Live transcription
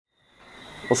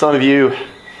Well, some of you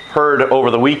heard over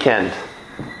the weekend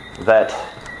that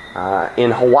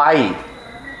in Hawaii,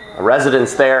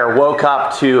 residents there woke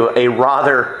up to a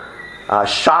rather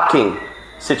shocking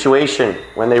situation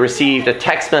when they received a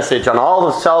text message on all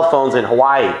the cell phones in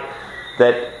Hawaii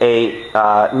that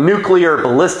a nuclear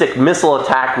ballistic missile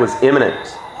attack was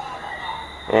imminent.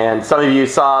 And some of you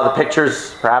saw the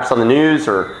pictures, perhaps on the news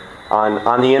or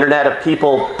on the internet, of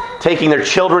people taking their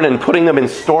children and putting them in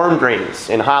storm drains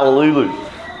in Honolulu,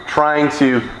 trying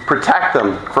to protect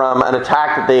them from an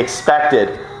attack that they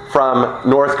expected from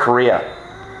North Korea.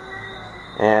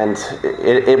 And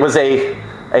it was a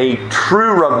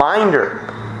true reminder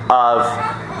of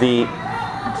the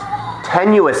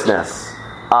tenuousness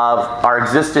of our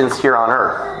existence here on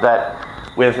earth,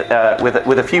 that with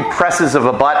a few presses of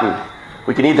a button,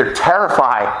 we can either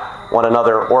terrify one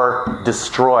another or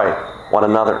destroy one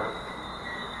another.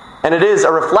 And it is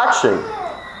a reflection,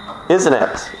 isn't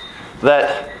it,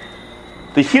 that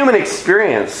the human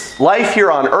experience, life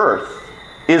here on earth,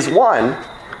 is one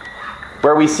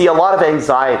where we see a lot of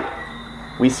anxiety.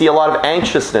 We see a lot of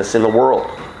anxiousness in the world.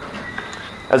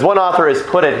 As one author has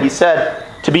put it, he said,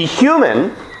 "To be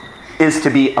human is to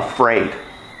be afraid."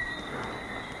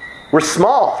 We're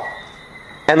small,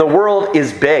 and the world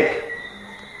is big.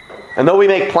 And though we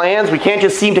make plans, we can't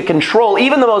just seem to control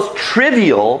even the most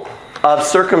trivial of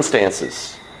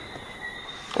circumstances.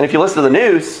 And if you listen to the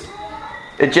news,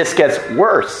 it just gets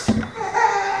worse.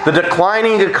 The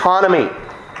declining economy,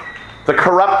 the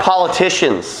corrupt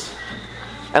politicians,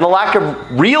 and the lack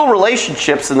of real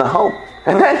relationships in the home.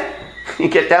 And then you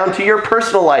get down to your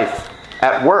personal life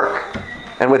at work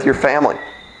and with your family.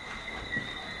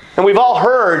 And we've all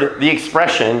heard the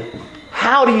expression,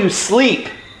 "How do you sleep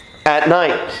at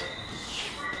night?"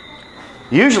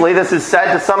 Usually this is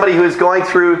said to somebody who is going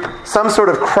through some sort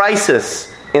of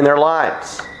crisis in their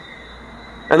lives.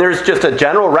 And there's just a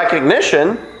general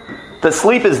recognition that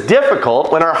sleep is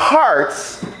difficult when our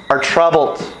hearts are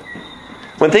troubled,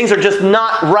 when things are just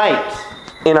not right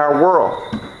in our world.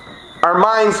 Our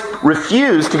minds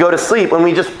refuse to go to sleep when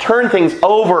we just turn things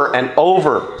over and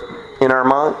over in our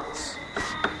minds.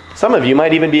 Some of you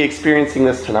might even be experiencing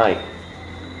this tonight.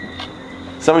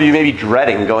 Some of you may be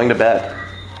dreading going to bed.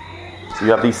 So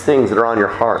you have these things that are on your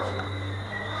heart.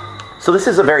 So this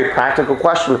is a very practical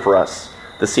question for us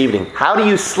this evening. How do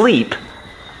you sleep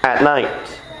at night?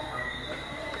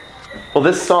 Well,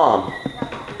 this psalm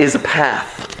is a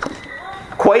path,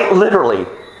 quite literally,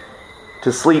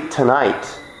 to sleep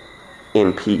tonight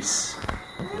in peace.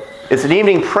 It's an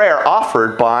evening prayer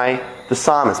offered by the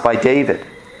psalmist, by David.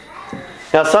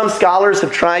 Now, some scholars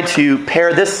have tried to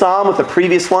pair this psalm with the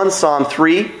previous one, Psalm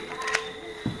 3.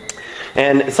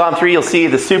 And Psalm 3, you'll see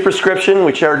the superscription,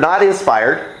 which are not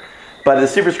inspired, but the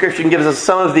superscription gives us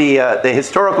some of the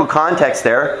historical context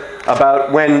there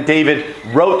about when David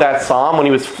wrote that psalm, when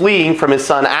he was fleeing from his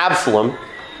son Absalom,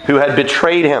 who had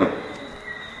betrayed him.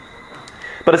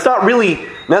 But it's not really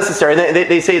necessary.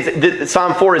 They say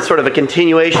Psalm 4 is sort of a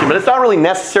continuation, but it's not really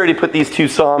necessary to put these two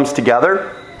psalms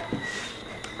together.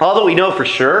 All that we know for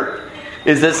sure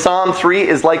is that Psalm 3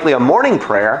 is likely a morning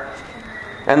prayer,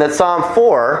 and that Psalm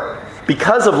 4,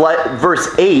 because of verse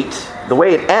 8, the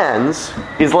way it ends,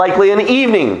 is likely an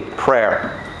evening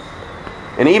prayer.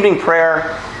 An evening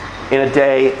prayer in a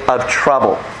day of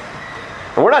trouble.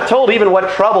 And we're not told even what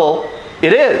trouble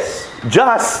it is,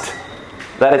 just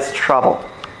that it's trouble.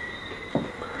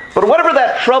 But whatever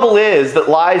that trouble is that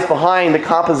lies behind the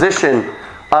composition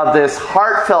of this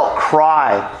heartfelt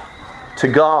cry to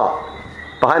God,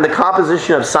 behind the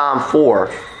composition of Psalm 4,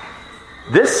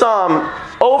 this psalm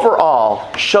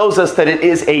overall shows us that it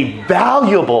is a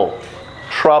valuable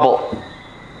trouble.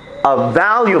 A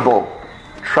valuable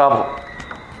trouble.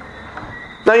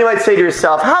 Now you might say to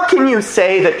yourself, how can you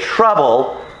say that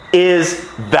trouble is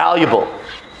valuable?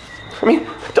 I mean,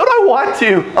 don't I want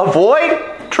to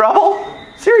avoid trouble?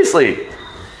 Seriously.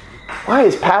 Why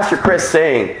is Pastor Chris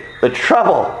saying that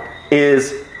trouble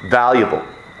is valuable?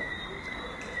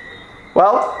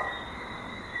 Well,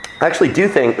 I actually do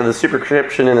think that the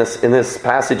superscription in this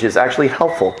passage is actually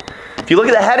helpful. If you look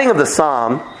at the heading of the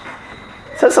psalm,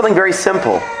 it says something very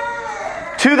simple.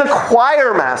 To the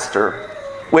choir master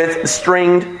with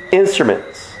stringed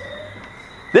instruments.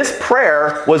 This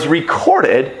prayer was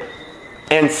recorded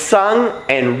and sung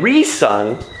and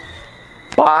resung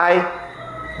by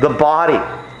the body,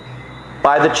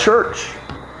 by the church.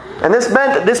 And this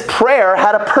meant that this prayer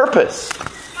had a purpose.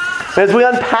 As we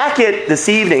unpack it this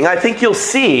evening, I think you'll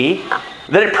see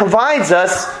that it provides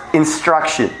us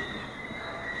instruction.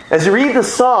 As you read the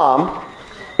psalm,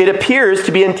 it appears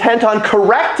to be intent on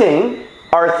correcting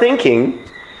our thinking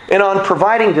and on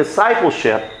providing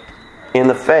discipleship in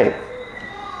the faith.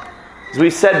 As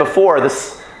we've said before, the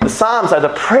Psalms are the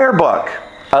prayer book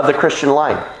of the Christian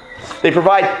life. They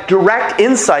provide direct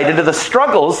insight into the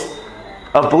struggles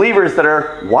of believers that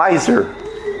are wiser.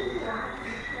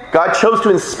 God chose to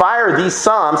inspire these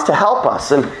Psalms to help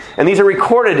us. And these are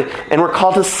recorded, and we're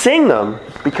called to sing them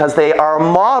because they are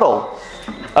a model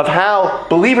of how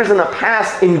believers in the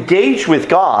past engaged with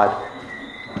God.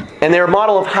 And they're a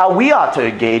model of how we ought to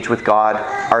engage with God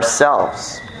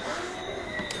ourselves.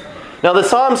 Now, the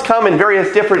Psalms come in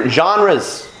various different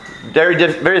genres,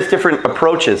 various different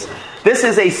approaches. This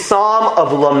is a psalm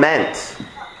of lament,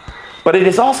 but it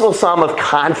is also a psalm of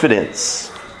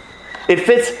confidence. It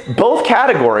fits both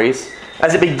categories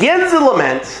as it begins in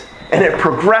lament and it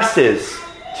progresses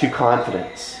to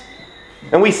confidence.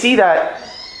 And we see that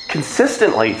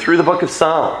consistently through the book of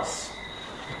Psalms.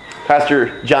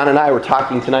 Pastor John and I were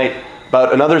talking tonight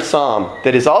about another psalm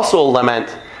that is also a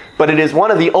lament, but it is one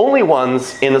of the only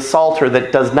ones in the Psalter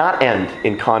that does not end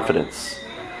in confidence.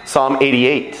 Psalm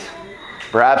 88.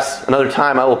 Perhaps another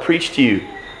time I will preach to you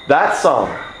that psalm,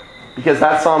 because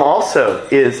that psalm also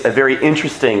is a very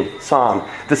interesting psalm.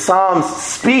 The Psalms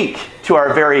speak to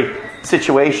our very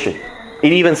situation.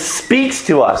 It even speaks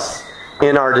to us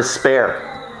in our despair.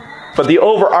 But the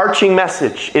overarching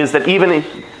message is that even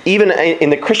in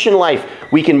the Christian life,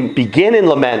 we can begin in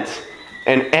lament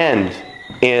and end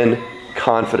in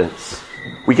confidence.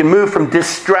 We can move from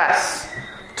distress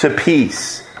to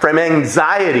peace, from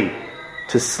anxiety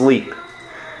to sleep.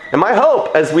 And my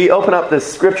hope as we open up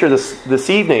this scripture this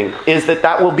evening is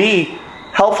that will be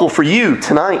helpful for you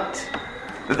tonight.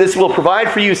 That this will provide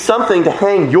for you something to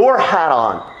hang your hat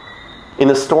on in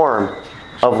the storm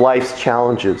of life's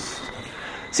challenges.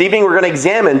 This evening we're going to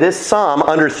examine this psalm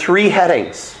under three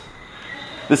headings.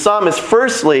 The psalm is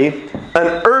firstly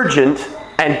an urgent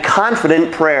and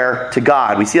confident prayer to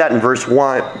God. We see that in verse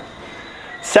 1.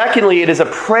 Secondly, it is a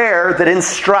prayer that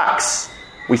instructs.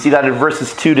 We see that in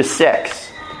verses 2 to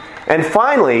 6. And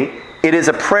finally, it is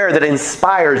a prayer that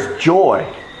inspires joy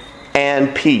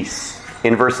and peace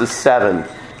in verses 7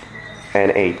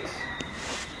 and 8.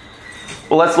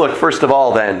 Well, let's look first of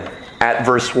all then at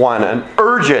verse 1, an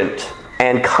urgent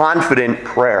and confident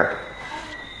prayer.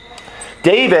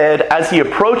 David, as he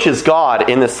approaches God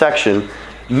in this section,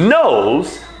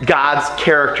 knows God's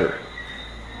character.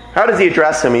 How does he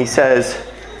address him? He says,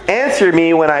 "Answer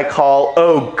me when I call,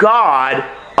 O God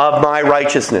of my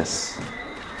righteousness."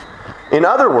 In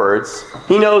other words,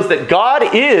 he knows that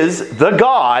God is the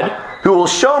God who will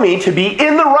show me to be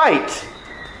in the right,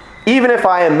 even if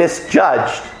I am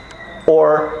misjudged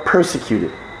or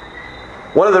persecuted.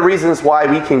 One of the reasons why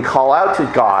we can call out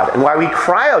to God and why we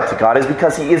cry out to God is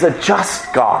because He is a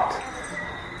just God.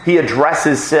 He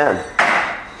addresses sin.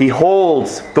 He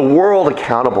holds the world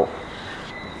accountable.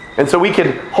 And so we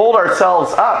can hold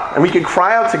ourselves up and we can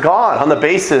cry out to God on the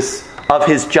basis of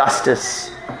His justice.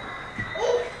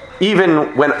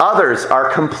 Even when others are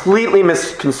completely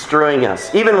misconstruing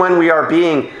us, even when we are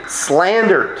being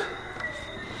slandered,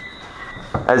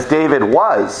 as David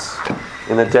was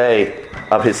in the day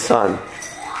of his son,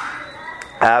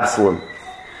 Absalom.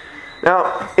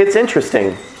 Now, it's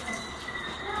interesting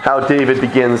how David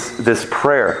begins this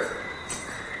prayer.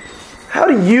 How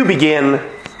do you begin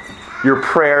your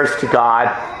prayers to God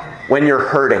when you're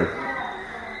hurting?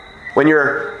 When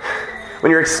you're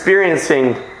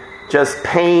experiencing just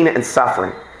pain and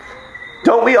suffering?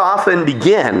 Don't we often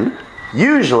begin,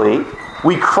 usually,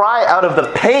 we cry out of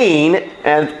the pain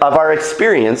and of our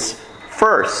experience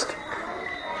first.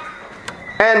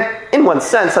 And in one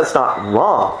sense, that's not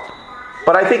wrong.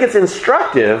 But I think it's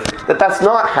instructive that that's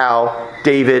not how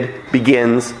David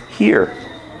begins here.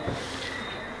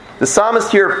 The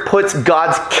psalmist here puts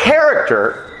God's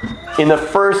character in the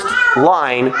first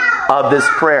line of this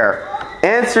prayer.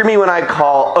 Answer me when I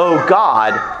call, O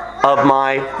God of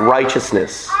my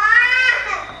righteousness.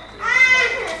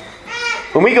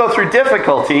 When we go through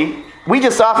difficulty, we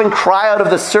just often cry out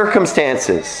of the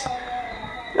circumstances.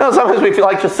 You know, sometimes we feel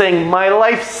like just saying, my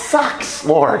life sucks,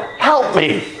 Lord, help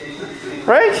me.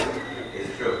 Right?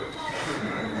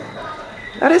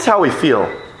 That is how we feel.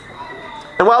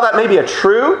 And while that may be a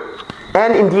true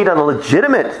and indeed a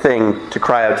legitimate thing to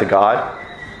cry out to God,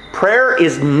 prayer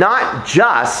is not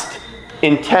just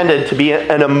intended to be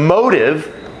an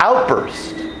emotive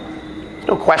outburst.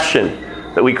 No question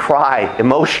that we cry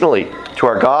emotionally to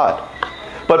our God.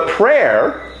 But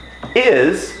prayer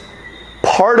is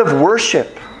part of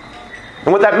worship.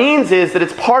 And what that means is that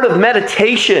it's part of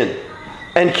meditation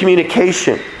and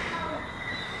communication.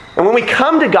 And when we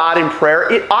come to God in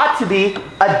prayer, it ought to be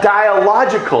a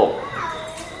dialogical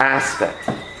aspect.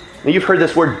 Now, you've heard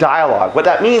this word dialogue. What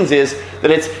that means is that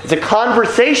it's a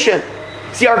conversation.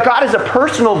 See, our God is a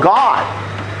personal God.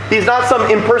 He's not some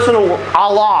impersonal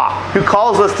Allah who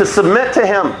calls us to submit to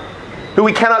Him, who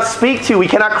we cannot speak to, we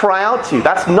cannot cry out to.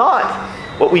 That's not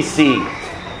what we see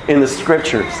in the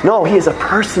Scriptures. No, He is a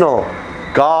personal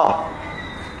God.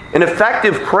 An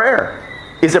effective prayer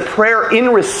is a prayer in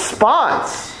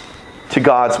response to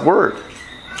God's Word.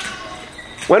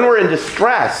 When we're in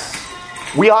distress,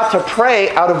 we ought to pray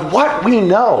out of what we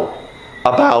know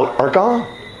about our God.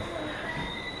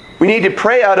 We need to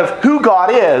pray out of who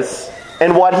God is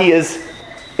and what He is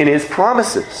in His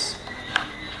promises.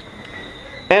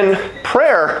 And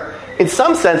prayer, in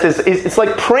some sense, it's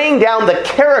like praying down the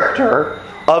character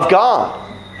of God.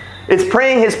 It's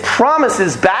praying His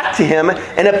promises back to Him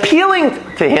and appealing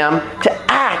to Him to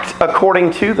act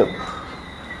according to them.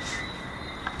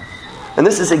 And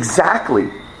this is exactly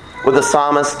what the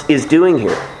psalmist is doing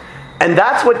here. And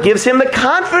that's what gives him the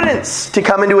confidence to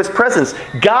come into His presence.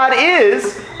 God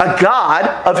is a God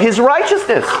of His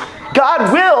righteousness.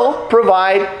 God will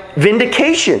provide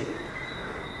vindication.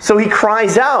 So he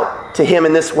cries out to Him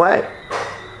in this way.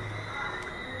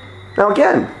 Now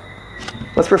again,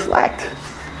 let's reflect.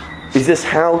 Is this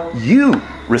how you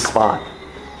respond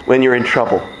when you're in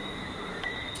trouble?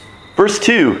 Verse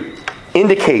 2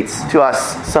 indicates to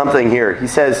us something here. He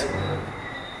says,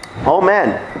 "O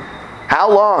men,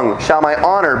 how long shall my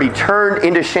honor be turned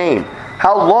into shame?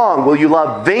 How long will you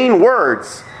love vain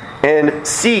words and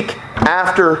seek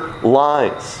after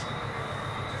lies?"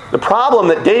 The problem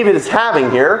that David is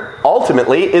having here,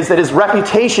 ultimately, is that his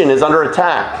reputation is under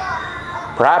attack.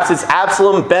 Perhaps it's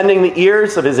Absalom bending the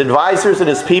ears of his advisors and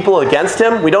his people against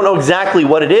him. We don't know exactly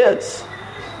what it is.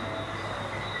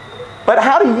 But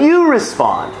how do you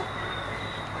respond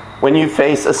when you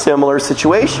face a similar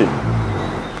situation?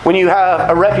 When you have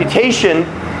a reputation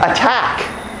attack.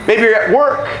 Maybe you're at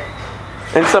work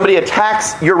and somebody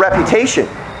attacks your reputation.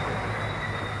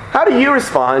 How do you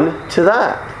respond to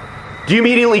that? Do you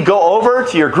immediately go over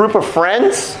to your group of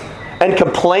friends and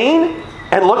complain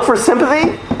and look for sympathy?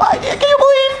 Can you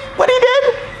believe what he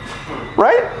did?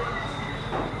 Right?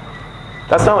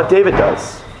 That's not what David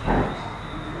does.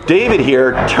 David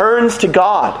here turns to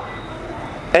God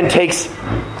and takes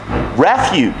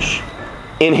refuge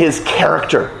in His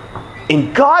character.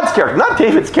 In God's character, not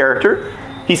David's character.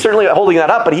 He's certainly holding that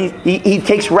up, but he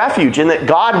takes refuge in that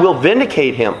God will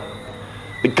vindicate him.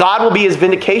 That God will be his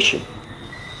vindication.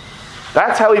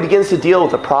 That's how he begins to deal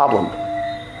with the problem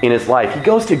in his life. He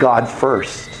goes to God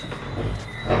first.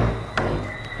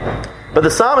 But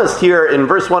the psalmist here in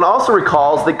verse 1 also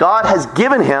recalls that God has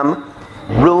given him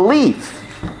relief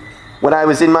when I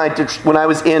was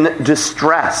in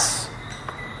distress.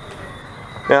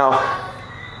 Now,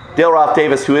 Dale Ralph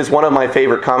Davis, who is one of my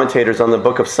favorite commentators on the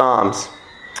book of Psalms,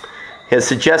 has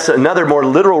suggested another more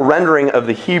literal rendering of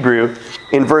the Hebrew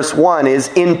in verse 1 is,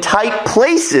 "In tight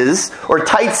places or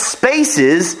tight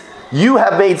spaces, you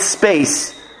have made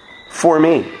space for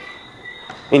me."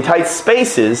 In tight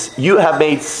spaces, you have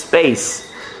made space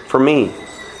for me.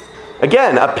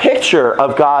 Again, a picture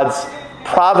of God's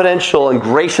providential and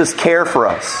gracious care for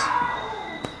us.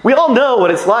 We all know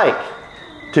what it's like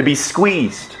to be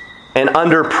squeezed and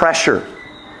under pressure.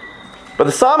 But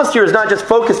the psalmist here is not just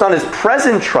focused on his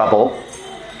present trouble.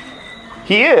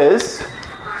 He is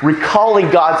recalling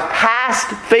God's past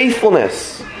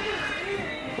faithfulness.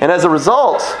 And as a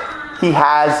result, he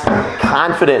has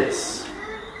confidence.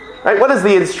 Right? What is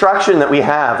the instruction that we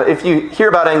have? If you hear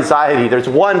about anxiety, there's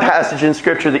one passage in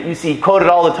Scripture that you see quoted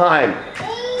all the time.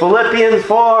 Philippians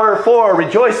 4:4,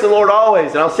 "Rejoice in the Lord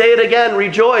always." And I'll say it again,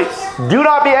 rejoice. Do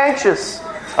not be anxious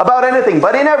about anything,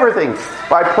 but in everything,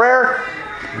 by prayer,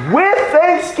 with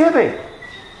thanksgiving,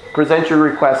 present your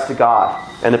requests to God.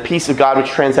 And the peace of God, which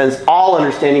transcends all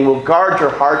understanding, will guard your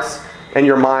hearts and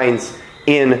your minds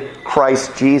in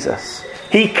Christ Jesus.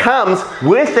 He comes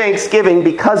with thanksgiving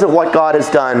because of what God has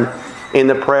done in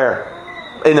the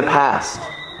past.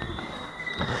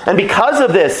 And because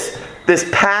of this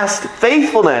past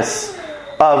faithfulness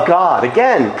of God,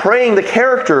 again, praying the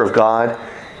character of God,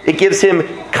 it gives him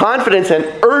confidence and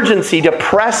urgency to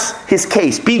press his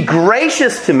case. Be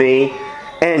gracious to me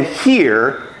and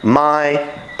hear my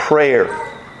prayer.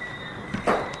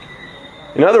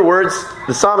 In other words,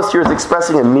 the psalmist here is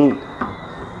expressing a need.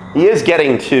 He is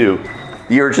getting to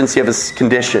the urgency of his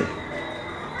condition.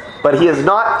 But he is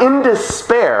not in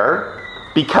despair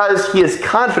because he has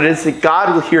confidence that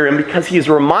God will hear him, because he is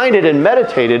reminded and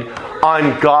meditated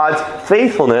on God's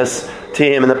faithfulness to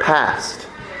him in the past.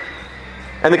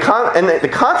 And the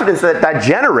confidence that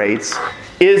generates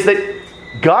is that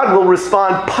God will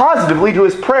respond positively to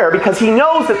his prayer because he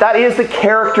knows that that is the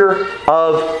character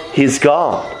of his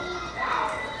God.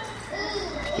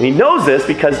 And he knows this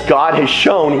because God has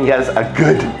shown he has a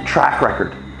good track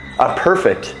record, a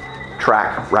perfect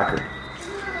track record.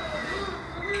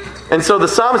 And so the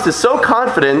psalmist is so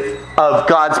confident of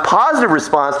God's positive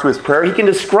response to his prayer, he can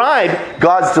describe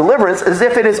God's deliverance as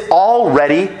if it has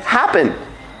already happened.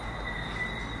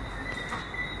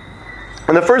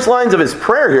 In the first lines of his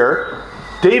prayer here,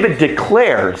 David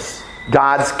declares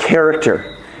God's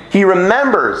character. He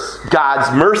remembers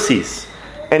God's mercies,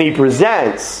 and he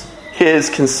presents his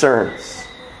concerns.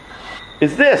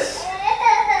 Is this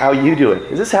how you do it?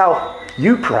 Is this how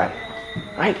you pray?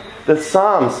 Right? The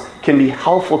Psalms can be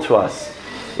helpful to us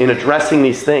in addressing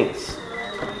these things.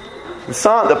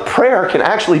 The prayer can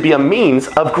actually be a means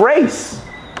of grace.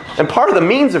 And part of the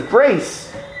means of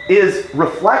grace is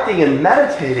reflecting and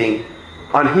meditating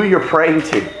on who you're praying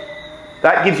to.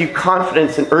 That gives you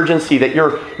confidence and urgency that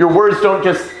your words aren't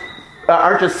just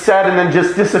said and then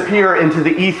just disappear into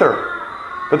the ether,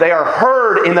 but they are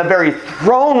heard in the very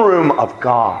throne room of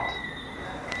God.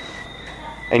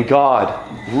 And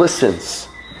God listens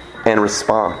and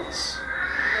responds.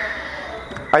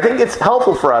 I think it's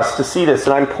helpful for us to see this,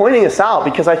 and I'm pointing this out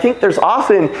because I think there's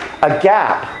often a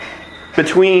gap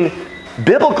between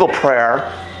biblical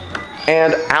prayer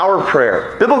and our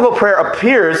prayer. Biblical prayer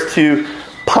appears to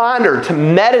ponder, to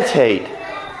meditate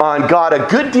on God a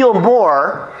good deal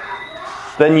more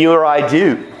than you or I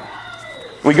do.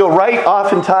 We go right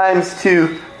oftentimes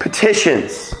to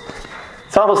petitions.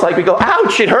 It's almost like we go,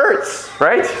 ouch, it hurts,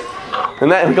 right? And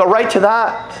then we go right to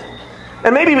that.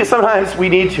 And maybe sometimes we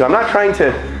need to. I'm not trying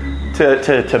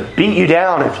to beat you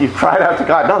down if you've cried out to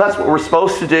God. No, that's what we're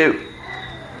supposed to do.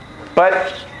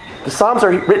 But the Psalms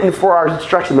are written for our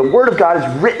instruction. The Word of God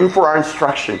is written for our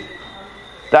instruction.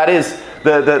 That is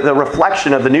the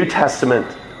reflection of the New Testament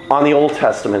on the Old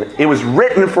Testament. It was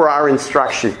written for our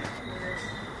instruction.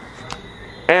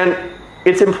 And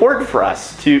it's important for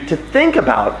us to think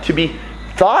about, to be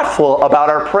thoughtful about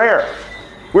our prayer.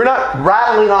 We're not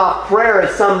rattling off prayer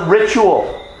as some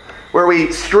ritual where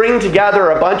we string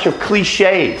together a bunch of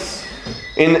cliches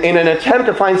in an attempt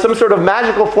to find some sort of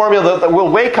magical formula that will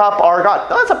wake up our God.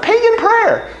 No, that's a pagan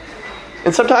prayer.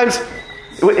 And sometimes,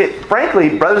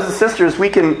 frankly, brothers and sisters, we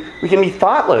can be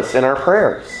thoughtless in our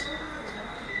prayers.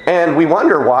 And we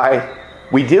wonder why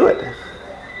we do it.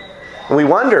 And we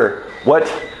wonder what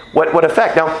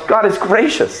effect. Now, God is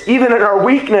gracious. Even in our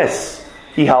weakness,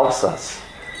 He helps us.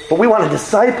 But we want to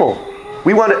disciple.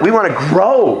 We want to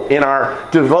grow in our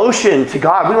devotion to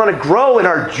God. We want to grow in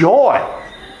our joy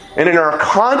and in our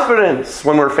confidence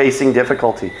when we're facing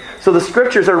difficulty. So the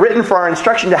Scriptures are written for our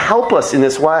instruction to help us in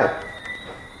this way.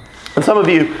 And some of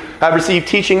you have received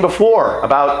teaching before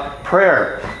about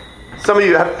prayer. Some of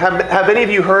you, have any of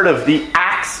you heard of the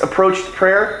ACTS approach to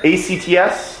prayer?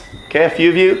 ACTS? Okay, a few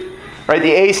of you. Right,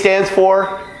 the A stands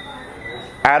for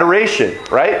adoration,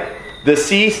 right? The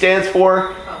C stands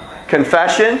for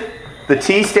confession. The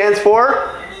T stands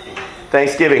for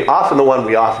thanksgiving. Often the one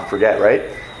we often forget, right?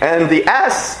 And the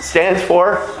S stands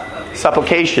for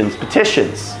supplications,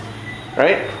 petitions,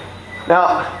 right?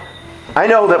 Now, I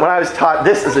know that when I was taught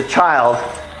this as a child,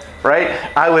 right,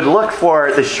 I would look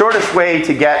for the shortest way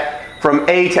to get from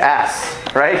A to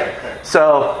S, right?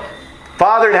 So,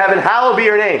 Father in heaven, hallowed be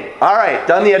your name. All right,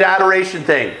 done the adoration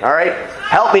thing. All right,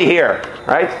 help me here,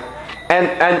 right?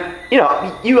 And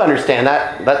you understand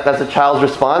that. That's a child's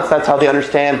response. That's how they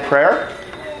understand prayer.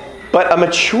 But a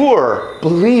mature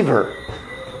believer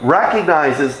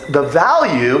recognizes the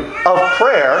value of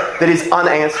prayer that is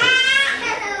unanswered.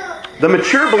 The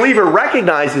mature believer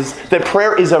recognizes that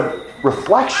prayer is a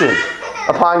reflection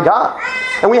upon God.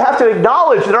 And we have to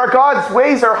acknowledge that our God's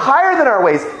ways are higher than our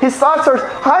ways. His thoughts are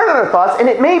higher than our thoughts. And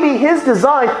it may be His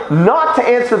design not to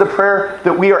answer the prayer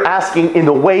that we are asking in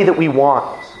the way that we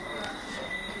want.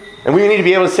 And we need to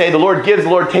be able to say, the Lord gives, the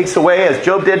Lord takes away, as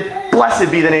Job did.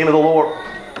 Blessed be the name of the Lord.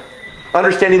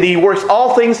 Understanding that He works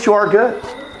all things to our good.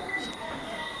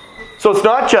 So it's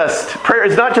not just, prayer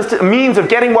is not just a means of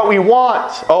getting what we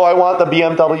want. Oh, I want the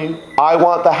BMW. I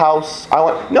want the house.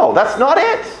 No, that's not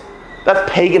it.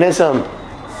 That's paganism.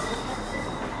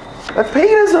 That's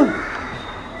paganism.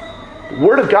 The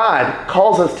Word of God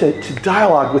calls us to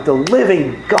dialogue with the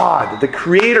living God, the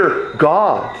Creator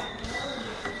God.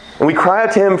 And we cry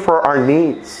out to Him for our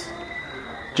needs.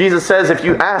 Jesus says, if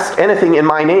you ask anything in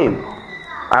my name,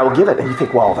 I will give it. And you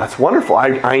think, well, that's wonderful.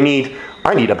 I need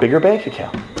a bigger bank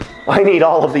account. I need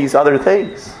all of these other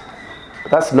things.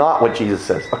 But that's not what Jesus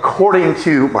says. According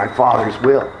to my Father's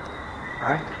will.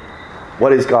 Right?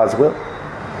 What is God's will?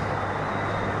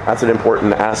 That's an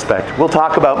important aspect. We'll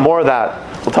talk about more of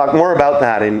that. We'll talk more about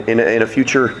that in a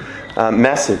future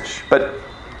message. But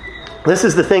this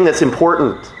is the thing that's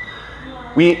important.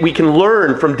 We can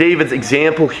learn from David's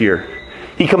example here.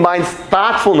 He combines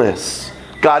thoughtfulness,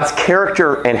 God's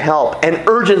character and help, and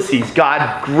urgencies,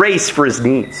 God's grace for his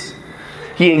needs.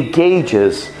 He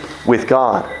engages with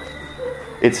God.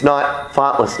 It's not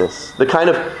thoughtlessness.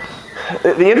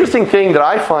 The interesting thing that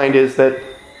I find is that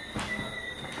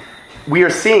we are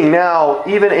seeing now,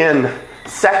 even in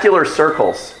secular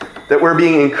circles, that we're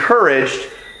being encouraged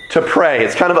to pray.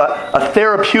 It's kind of a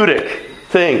therapeutic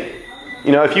thing.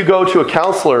 You know, if you go to a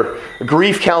counselor, a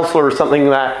grief counselor or something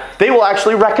like that, they will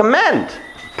actually recommend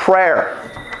prayer.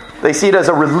 They see it as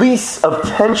a release of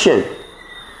tension.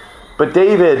 But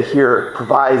David here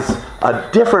provides a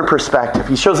different perspective.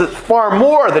 He shows it's far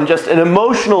more than just an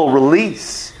emotional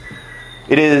release.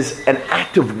 It is an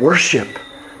act of worship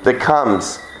that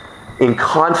comes in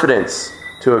confidence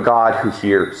to a God who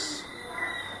hears.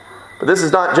 But this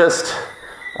is not just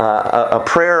a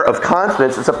prayer of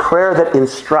confidence, it's a prayer that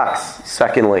instructs,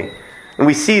 secondly. And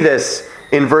we see this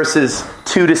in verses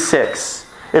 2 to 6.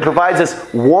 It provides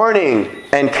us warning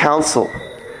and counsel.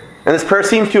 And this prayer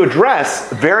seems to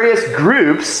address various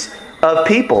groups of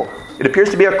people. It appears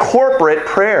to be a corporate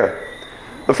prayer.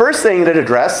 The first thing that it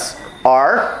addresses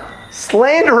are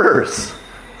slanderers.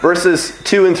 Verses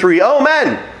 2 and 3. "O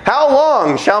men, how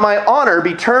long shall my honor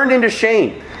be turned into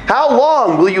shame? How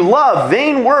long will you love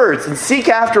vain words and seek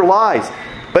after lies?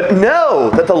 But know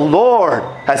that the Lord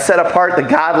has set apart the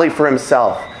godly for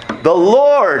himself. The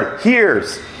Lord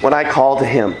hears when I call to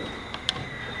him."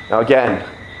 Now again,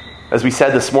 as we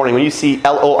said this morning, when you see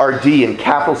L-O-R-D in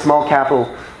capital, small capital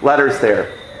letters there,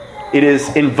 it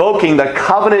is invoking the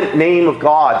covenant name of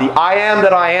God, the I am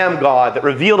that I am God that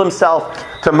revealed himself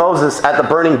to Moses at the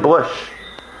burning bush.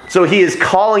 So he is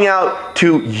calling out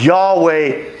to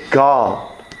Yahweh God.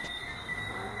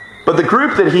 But the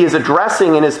group that he is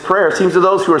addressing in his prayer seems to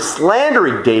those who are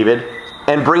slandering David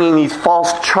and bringing these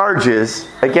false charges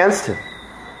against him.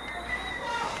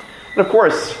 And of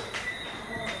course,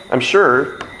 I'm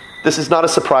sure this is not a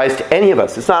surprise to any of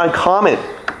us. It's not uncommon.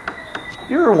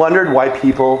 Have you ever wondered why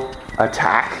people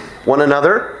attack one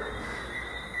another?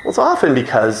 Well, it's often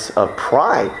because of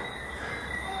pride.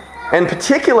 And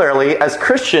particularly as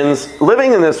Christians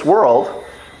living in this world,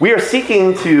 we are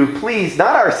seeking to please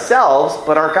not ourselves,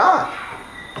 but our God.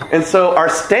 And so our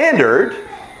standard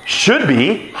should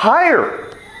be higher.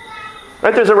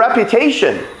 Right? There's a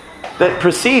reputation that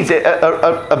precedes it.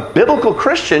 A biblical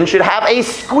Christian should have a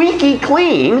squeaky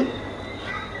clean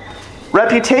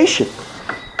reputation.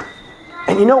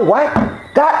 And you know what?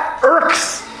 That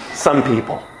irks some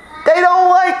people. They don't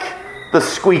like the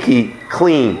squeaky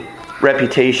clean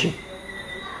reputation.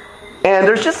 And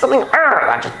there's just something,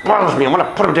 that just bothers me. I'm going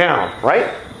to put him down, right?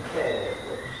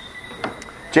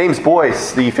 James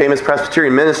Boyce, the famous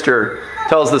Presbyterian minister,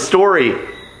 tells the story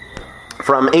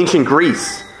from ancient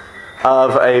Greece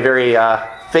of a very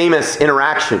famous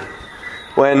interaction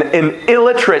when an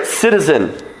illiterate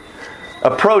citizen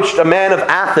approached a man of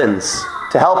Athens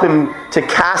to help him to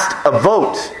cast a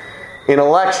vote in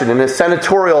a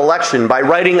senatorial election, by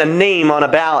writing a name on a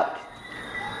ballot.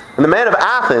 And the man of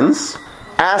Athens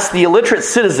asked the illiterate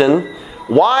citizen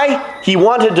why he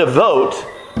wanted to vote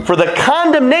for the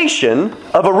condemnation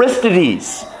of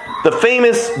Aristides, the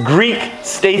famous Greek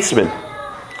statesman.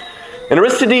 And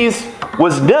Aristides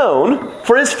was known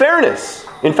for his fairness.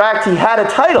 In fact, he had a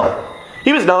title.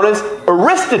 He was known as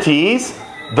Aristides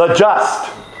the Just.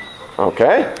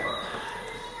 Okay?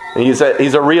 And he's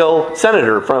a real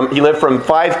senator. He lived from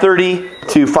 530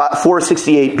 to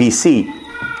 468 BC.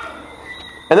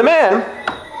 And the man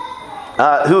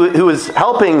who was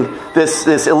helping this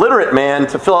illiterate man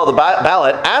to fill out the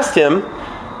ballot asked him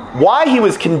why he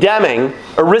was condemning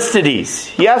Aristides.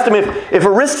 He asked him if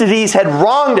Aristides had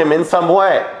wronged him in some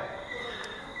way.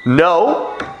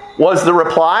 "No," was the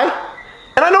reply.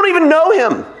 "And I don't even know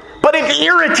him. But it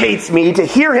irritates me to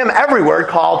hear him everywhere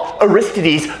called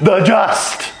Aristides the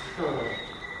Just."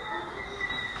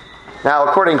 Now,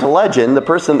 according to legend, the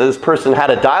person that this person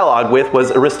had a dialogue with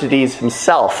was Aristides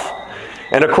himself.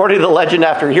 And according to the legend,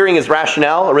 after hearing his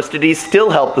rationale, Aristides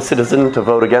still helped the citizen to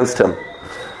vote against him.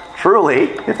 Truly,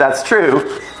 if that's true,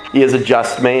 he is a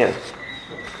just man.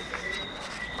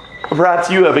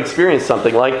 Perhaps you have experienced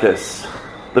something like this.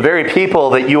 The very people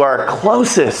that you are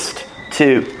closest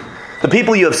to, the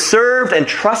people you have served and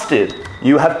trusted,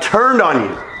 you have turned on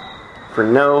you for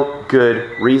no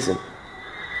good reason.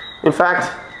 In fact,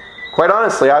 quite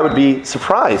honestly, I would be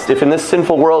surprised if in this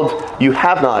sinful world you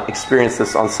have not experienced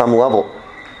this on some level.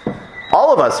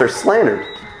 All of us are slandered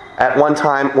at one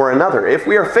time or another. If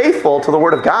we are faithful to the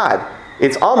Word of God,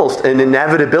 it's almost an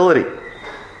inevitability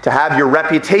to have your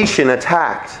reputation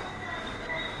attacked.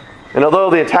 And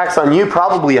although the attacks on you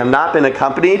probably have not been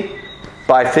accompanied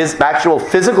by actual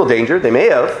physical danger, they may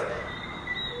have,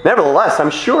 nevertheless, I'm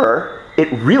sure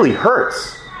it really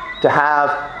hurts to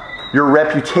have your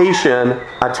reputation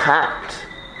attacked.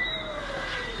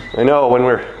 I know when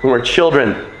we're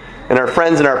children and our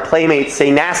friends and our playmates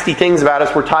say nasty things about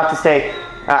us, we're taught to say,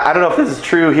 I don't know if this is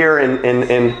true here in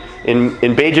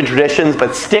Bajan traditions,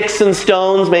 but sticks and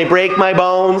stones may break my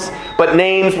bones, but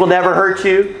names will never hurt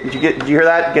you. Did you hear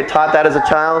that? Get taught that as a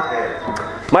child?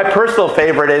 My personal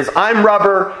favorite is, I'm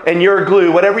rubber and you're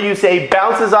glue. Whatever you say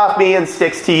bounces off me and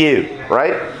sticks to you.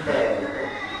 Right?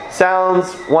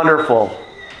 Sounds wonderful.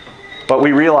 But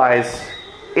we realize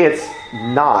it's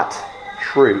not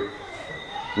true.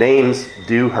 Names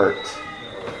do hurt.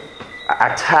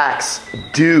 Attacks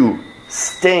do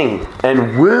sting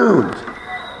and wound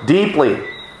deeply.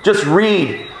 Just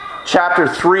read chapter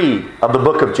 3 of the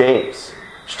book of James,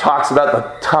 which talks about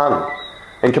the tongue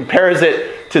and compares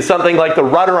it to something like the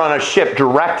rudder on a ship,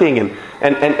 directing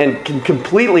and can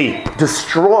completely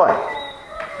destroy.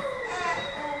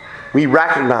 We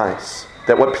recognize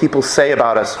that what people say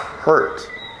about us hurt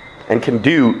and can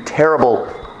do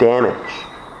terrible damage.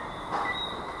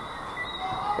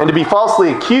 And to be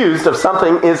falsely accused of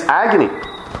something is agony.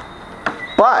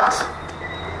 But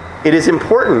it is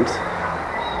important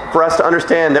for us to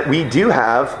understand that we do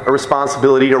have a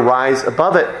responsibility to rise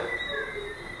above it.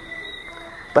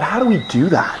 But how do we do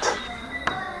that?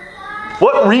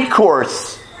 What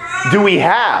recourse do we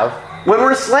have when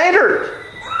we're slandered?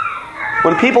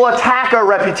 When people attack our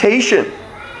reputation?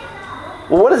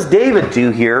 Well, what does David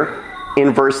do here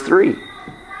in verse 3?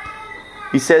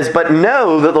 He says, "But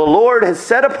know that the Lord has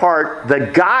set apart the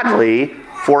godly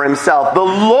for himself. The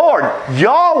Lord,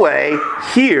 Yahweh,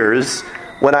 hears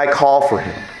when I call for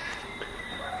him."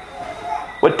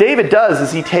 What David does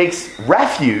is he takes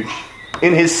refuge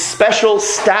in his special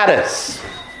status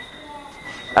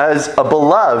as a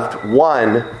beloved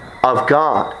one of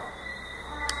God.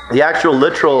 The actual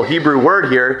literal Hebrew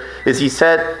word here is he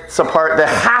sets apart the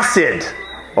Hasid.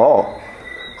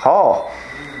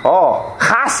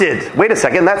 Hasid. Wait a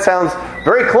second, that sounds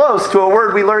very close to a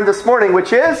word we learned this morning,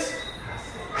 which is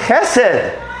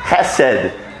Chesed.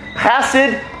 Chesed.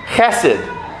 Hasid, Chesed.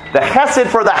 The Chesed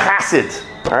for the Hasid.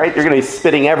 All right, you're going to be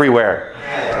spitting everywhere.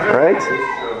 All right?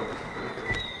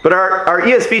 But our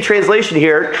ESV translation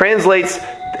here translates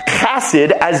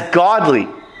Chesed as godly.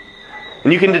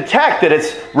 And you can detect that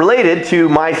it's related to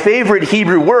my favorite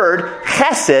Hebrew word,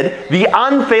 Chesed, the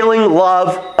unfailing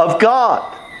love of God.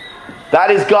 That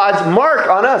is God's mark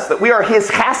on us, that we are His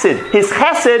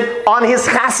Chesed on His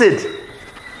Chesed.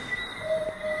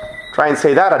 Try and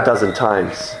say that a dozen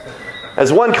times.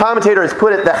 As one commentator has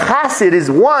put it, the Chesed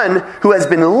is one who has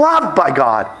been loved by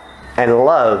God and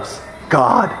loves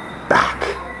God back.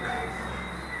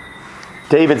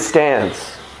 David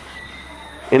stands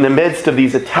in the midst of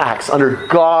these attacks under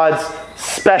God's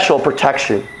special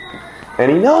protection.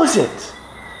 And he knows it.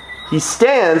 He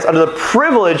stands under the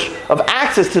privilege of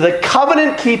access to the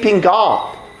covenant-keeping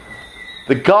God,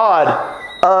 the God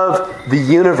of the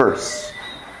universe.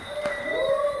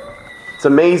 It's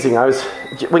amazing.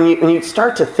 When you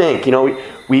start to think,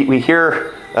 we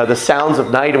hear the sounds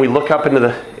of night and we look up into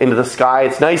the sky.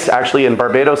 It's nice, actually, in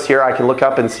Barbados here, I can look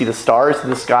up and see the stars in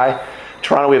the sky.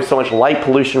 Toronto, we have so much light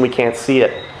pollution we can't see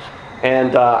it.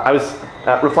 And I was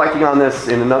reflecting on this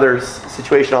in another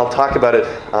situation. I'll talk about it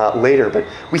later. But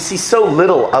we see so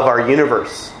little of our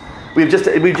universe. We've just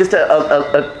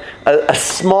a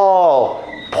small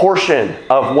portion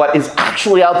of what is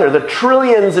actually out there. The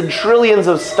trillions and trillions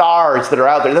of stars that are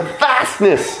out there. The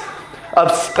vastness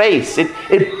of space.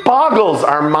 It boggles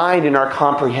our mind and our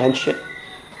comprehension.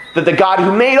 That the God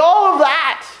who made all of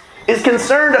that is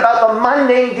concerned about the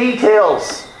mundane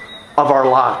details of our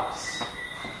lives.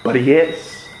 But He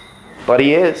is.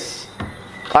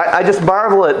 I just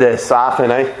marvel at this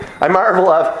often. I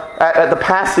marvel at the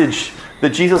passage that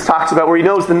Jesus talks about where He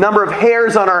knows the number of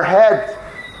hairs on our head.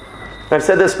 I've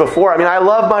said this before. I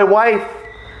love my wife,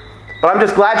 but I'm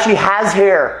just glad she has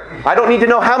hair. I don't need to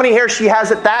know how many hairs she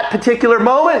has at that particular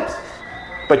moment.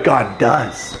 But God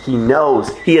does. He knows.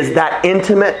 He is that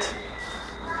intimate.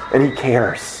 And He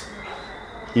cares.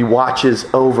 He watches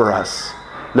over us.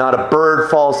 Not a bird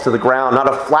falls to the ground. Not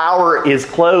a flower is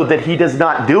clothed that He does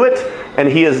not do it. And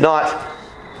He is not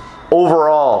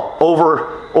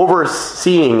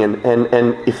overseeing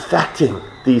and effecting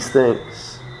these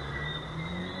things.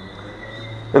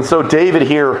 And so David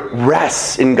here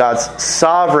rests in God's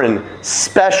sovereign,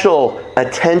 special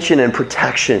attention and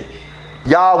protection.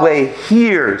 Yahweh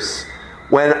hears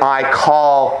when I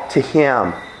call to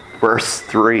him. Verse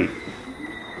 3.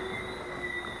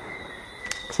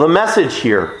 So the message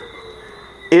here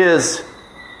is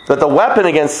that the weapon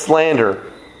against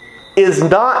slander is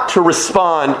not to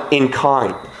respond in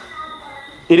kind.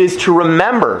 It is to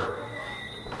remember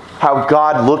how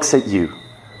God looks at you.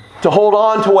 To hold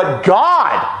on to what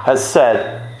God has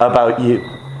said about you.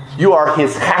 You are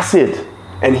his chesed,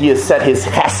 and he has set his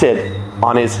chesed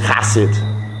on his chesed.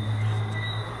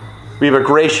 We have a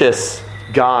gracious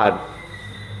God.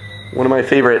 One of my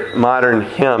favorite modern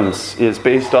hymns is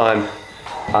based on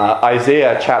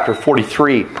Isaiah chapter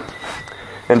 43.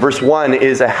 And verse 1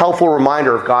 is a helpful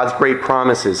reminder of God's great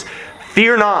promises.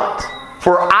 Fear not,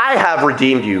 for I have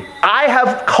redeemed you. I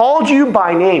have called you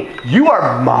by name. You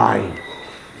are mine.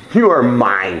 You are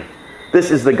mine.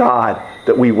 This is the God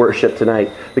that we worship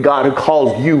tonight. The God who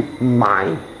calls you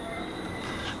mine.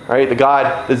 Right? The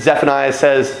God that Zephaniah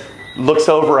says looks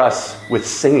over us with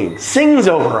singing. Sings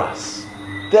over us.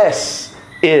 This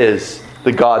is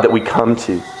the God that we come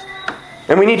to.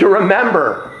 And we need to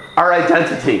remember our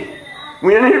identity.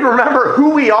 We need to remember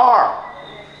who we are.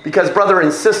 Because brother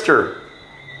and sister,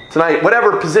 tonight,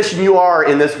 whatever position you are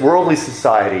in this worldly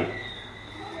society,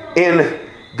 in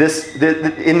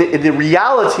the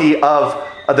reality of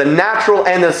the natural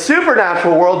and the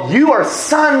supernatural world, you are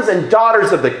sons and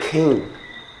daughters of the King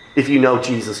if you know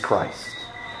Jesus Christ.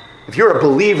 If you're a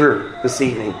believer this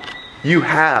evening, you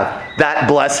have that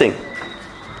blessing.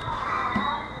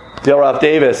 Dale Ralph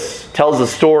Davis tells a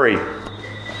story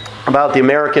about the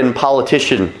American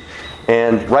politician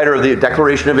and writer of the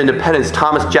Declaration of Independence,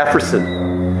 Thomas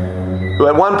Jefferson, who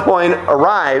at one point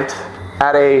arrived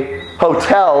at a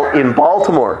hotel in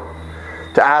Baltimore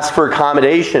to ask for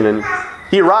accommodation. And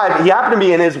he arrived, he happened to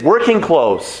be in his working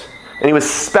clothes, and he was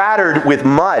spattered with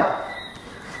mud.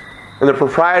 And the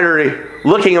proprietor,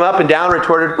 looking him up and down,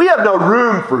 retorted, "We have no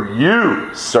room for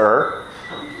you, sir."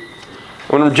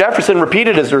 When Jefferson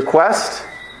repeated his request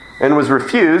and was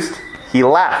refused, he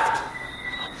left.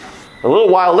 A little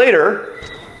while later,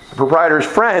 the proprietor's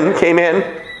friend came in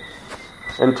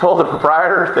and told the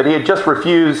proprietor that he had just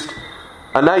refused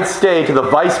a night's stay to the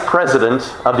Vice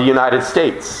President of the United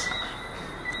States.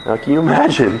 Now, can you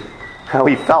imagine how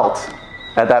he felt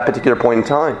at that particular point in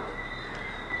time?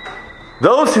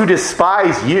 Those who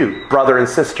despise you, brother and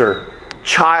sister,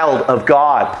 child of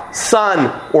God,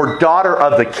 son or daughter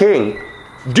of the King,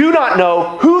 do not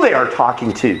know who they are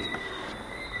talking to.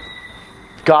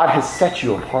 God has set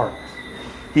you apart.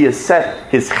 He has set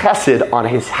his chesed on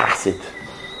his chesed.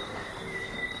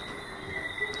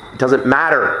 It doesn't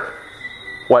matter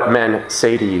what men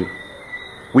say to you.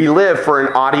 We live for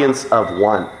an audience of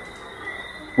one.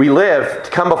 We live to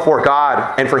come before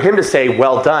God and for him to say,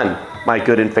 "Well done, my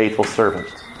good and faithful servant."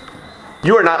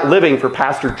 You are not living for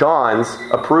Pastor John's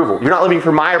approval. You're not living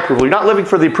for my approval. You're not living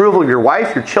for the approval of your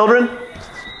wife, your children,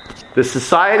 the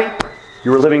society.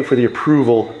 You are living for the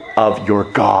approval of your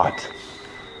God.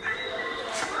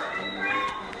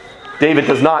 David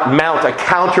does not mount a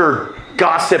counter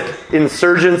gossip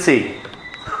insurgency.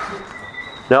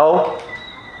 No.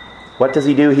 What does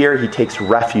he do here? He takes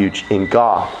refuge in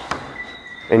God.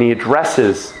 And he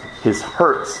addresses his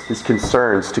hurts, his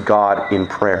concerns to God in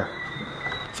prayer.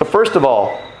 So first of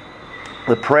all,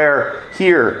 the prayer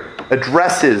here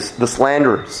addresses the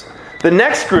slanderers. The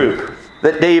next group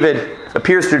that David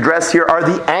appears to address here are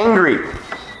the angry.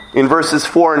 In verses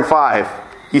 4 and 5,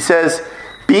 he says,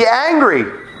 "Be angry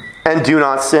and do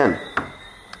not sin.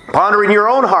 Ponder in your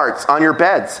own hearts on your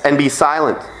beds and be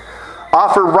silent.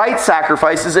 Offer right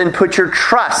sacrifices and put your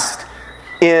trust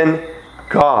in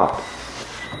God."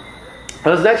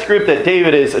 Now, this next group that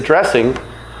David is addressing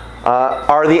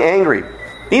are the angry.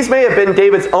 These may have been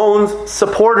David's own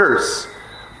supporters,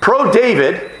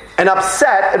 pro-David and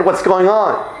upset at what's going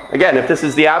on. Again, if this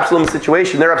is the Absalom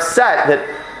situation, they're upset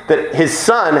that his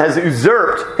son has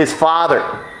usurped his father,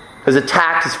 has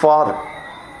attacked his father.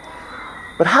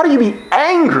 But how do you be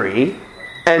angry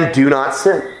and do not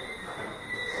sin?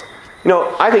 You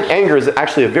know, I think anger is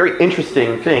actually a very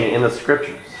interesting thing in the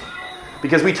Scriptures.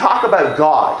 Because we talk about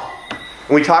God,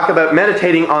 and we talk about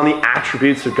meditating on the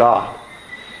attributes of God.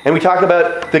 And we talk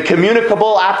about the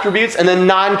communicable attributes and the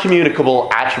non-communicable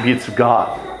attributes of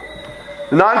God.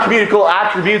 The non-communicable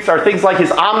attributes are things like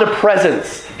his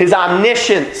omnipresence, his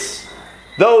omniscience,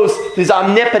 his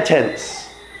omnipotence.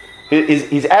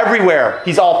 He's everywhere.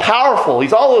 He's all-powerful.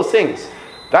 He's all those things.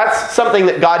 That's something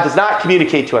that God does not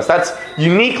communicate to us. That's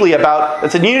uniquely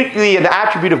an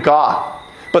attribute of God.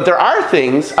 But there are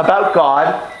things about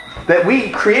God that we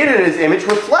created in his image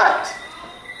reflect.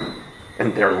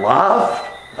 And their love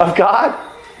of God,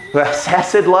 the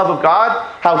hesed love of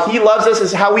God, how he loves us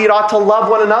is how we ought to love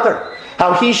one another.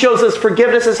 How he shows us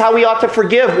forgiveness is how we ought to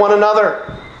forgive one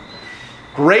another.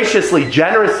 Graciously,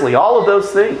 generously, all of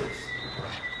those things.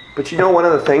 But you know, one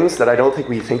of the things that I don't think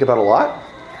we think about a lot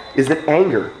is that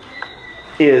anger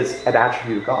is an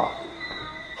attribute of God.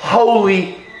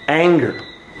 Holy anger.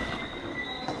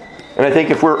 And I think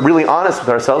if we're really honest with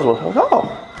ourselves, we'll go,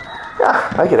 oh,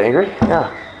 yeah, I get angry,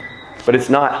 yeah. But it's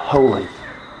not holy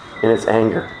in its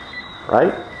anger,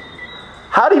 right?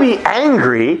 How do you be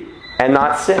angry and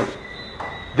not sin?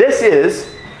 This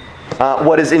is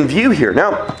what is in view here.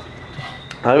 Now,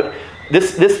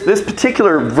 this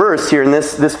particular verse here in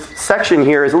this section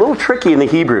here is a little tricky in the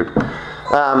Hebrew.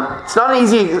 It's not an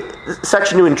easy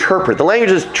section to interpret. The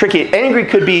language is tricky. Angry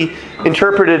could be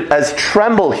interpreted as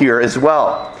tremble here as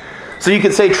well. So you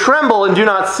could say, tremble and do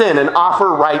not sin, and offer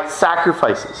right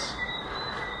sacrifices.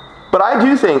 But I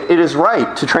do think it is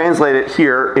right to translate it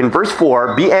here in verse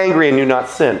 4, be angry and do not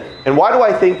sin. And why do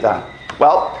I think that?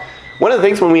 Well, one of the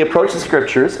things when we approach the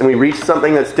Scriptures and we reach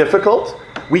something that's difficult,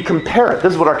 we compare it.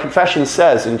 This is what our confession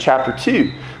says in chapter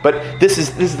 2. But this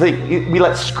is we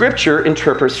let Scripture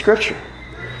interpret Scripture.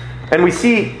 And we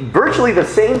see virtually the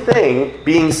same thing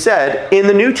being said in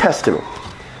the New Testament.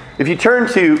 If you turn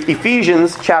to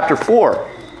Ephesians chapter 4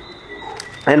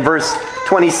 and verse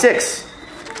 26,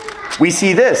 we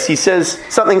see this. He says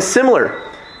something similar.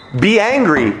 Be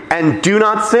angry and do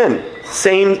not sin.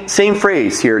 Same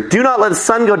phrase here. Do not let the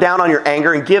sun go down on your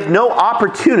anger and give no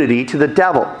opportunity to the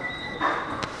devil.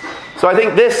 So I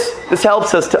think this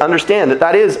helps us to understand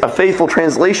that is a faithful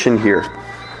translation here.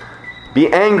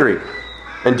 Be angry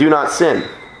and do not sin.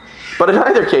 But in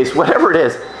either case, whatever it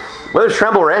is, whether it's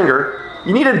tremble or anger,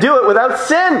 you need to do it without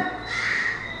sin.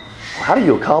 Well, how do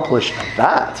you accomplish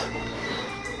that?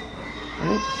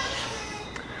 Right?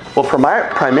 Well,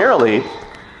 primarily,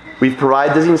 we've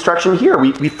provided this instruction here.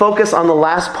 We focus on the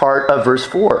last part of verse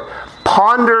 4.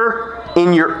 Ponder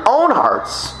in your own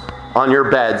hearts on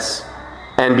your beds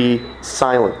and be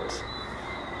silent.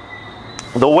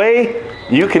 The way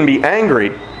you can be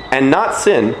angry and not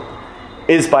sin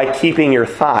is by keeping your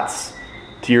thoughts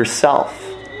to yourself.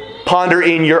 Ponder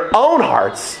in your own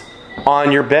hearts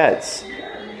on your beds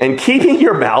and keeping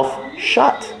your mouth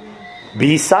shut.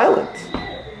 Be silent.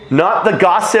 Not the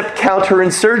gossip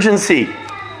counterinsurgency.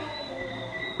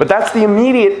 But that's the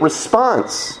immediate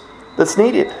response that's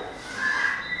needed.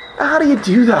 How do you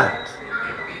do that?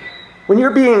 When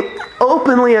you're being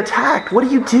openly attacked, what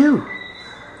do?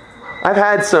 I've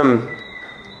had some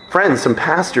friends, some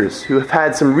pastors, who have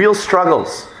had some real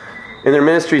struggles in their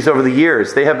ministries over the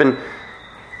years. They have been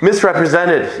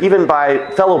misrepresented even by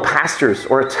fellow pastors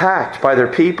or attacked by their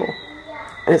people.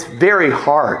 And it's very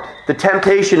hard. The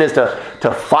temptation is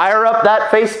to fire up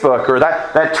that Facebook or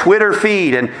that Twitter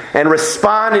feed and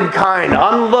respond in kind.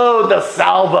 Unload the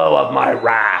salvo of my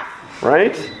wrath.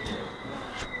 Right?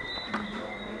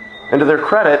 And to their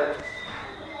credit,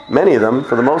 many of them,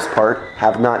 for the most part,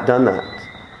 have not done that.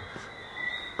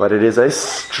 But it is a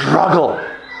struggle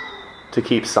to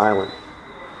keep silent.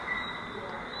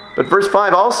 But verse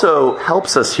 5 also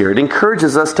helps us here. It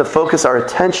encourages us to focus our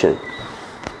attention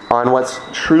on what's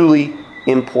truly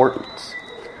important.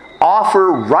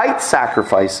 Offer right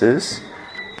sacrifices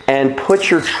and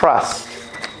put your trust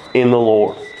in the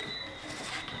Lord.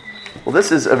 Well,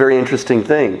 this is a very interesting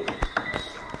thing.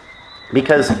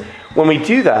 Because when we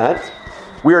do that,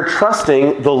 we are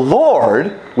trusting the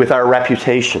Lord with our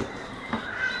reputation.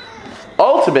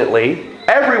 Ultimately,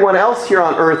 everyone else here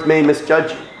on earth may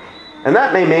misjudge you. And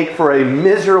that may make for a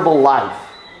miserable life.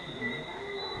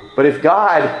 But if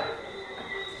God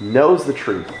knows the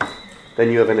truth, then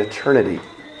you have an eternity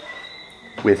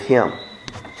with Him.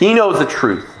 He knows the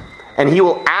truth, and He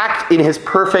will act in His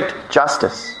perfect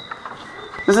justice.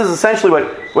 This is essentially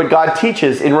what God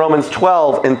teaches in Romans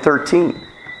 12 and 13.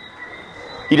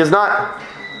 He does not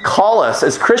call us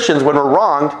as Christians when we're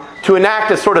wronged to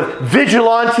enact a sort of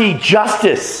vigilante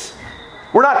justice.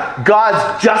 We're not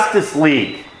God's Justice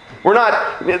League. We're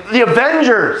not the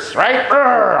Avengers, right?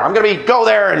 I'm going to go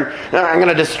there and I'm going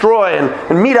to destroy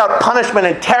and mete out punishment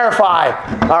and terrify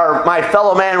my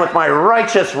fellow man with my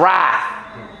righteous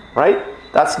wrath, right?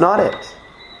 That's not it.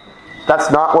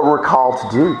 That's not what we're called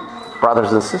to do,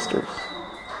 brothers and sisters.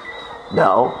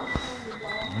 No.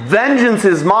 Vengeance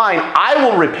is mine. I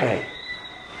will repay.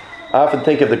 I often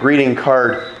think of the greeting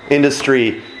card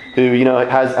industry who,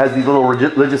 has these little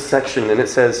religious section, and it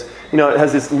says, it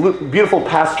has this beautiful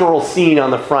pastoral scene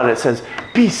on the front. It says,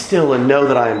 "Be still and know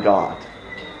that I am God."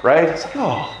 Right? It's like,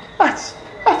 oh, that's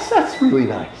really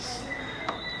nice.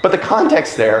 But the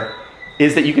context there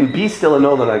is that you can be still and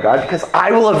know that I'm God, because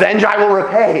I will avenge, I will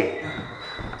repay.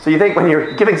 So you think when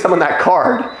you're giving someone that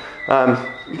card,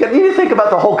 you need to think about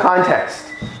the whole context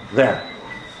there.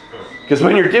 Because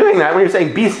when you're doing that, when you're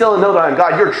saying, be still and know that I'm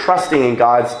God, you're trusting in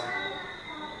God's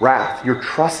wrath. You're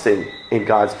trusting in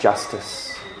God's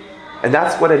justice. And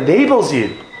that's what enables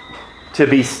you to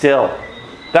be still.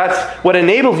 That's what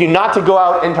enables you not to go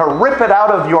out and to rip it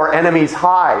out of your enemy's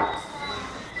hide.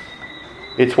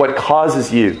 It's what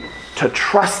causes you to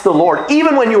trust the Lord,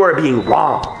 even when you are being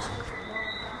wronged.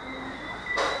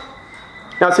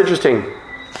 Now it's interesting,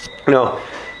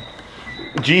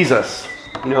 Jesus,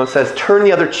 says, turn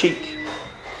the other cheek.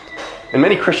 And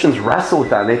many Christians wrestle with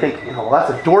that, and they think, well, that's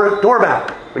a doorbell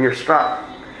when you're struck.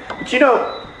 But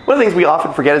one of the things we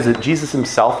often forget is that Jesus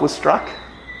himself was struck.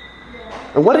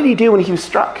 And what did he do when he was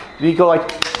struck? Did he go like,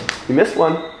 you missed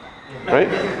one, right?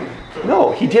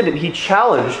 No, he didn't. He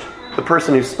challenged the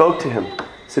person who spoke to him. He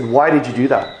said, why did you do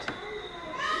that?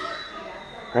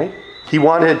 Right? He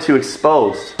wanted to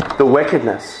expose the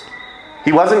wickedness.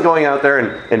 He wasn't going out there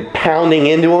and pounding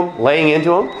into him, laying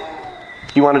into him.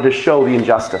 He wanted to show the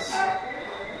injustice.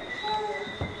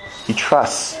 He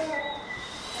trusts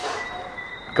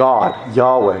God,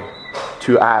 Yahweh,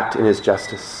 to act in his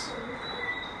justice.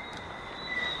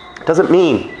 It doesn't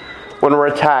mean when we're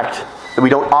attacked that we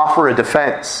don't offer a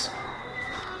defense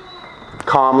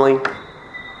calmly,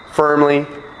 firmly,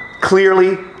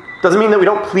 clearly. Doesn't mean that we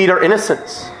don't plead our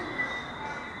innocence.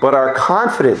 But our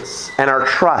confidence and our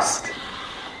trust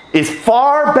is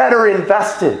far better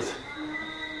invested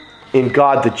in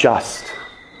God the just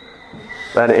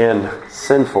than in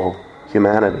sinful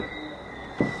humanity.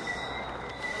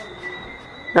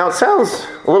 Now it sounds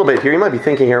a little bit here, you might be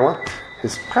thinking here, well,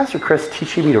 is Pastor Chris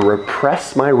teaching me to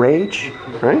repress my rage?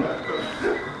 Right?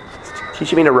 Is he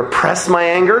teaching me to repress my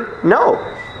anger? No.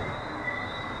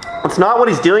 That's not what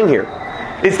he's doing here.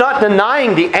 It's not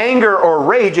denying the anger or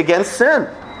rage against sin.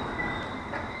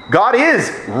 God is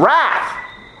wrath,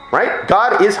 right?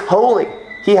 God is holy.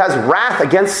 He has wrath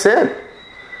against sin.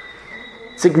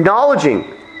 It's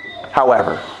acknowledging,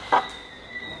 however,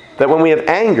 that when we have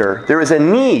anger, there is a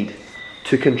need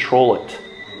to control it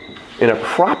in a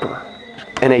proper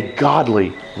and a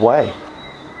godly way.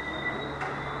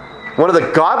 One of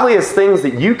the godliest things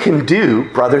that you can do,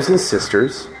 brothers and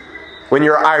sisters, when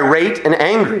you're irate and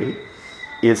angry,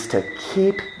 is to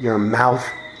keep your mouth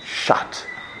shut.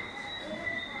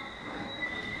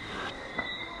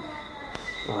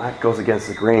 Well, that goes against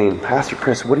the grain. Pastor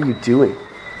Chris, what are you doing?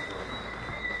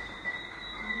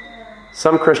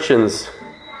 Some Christians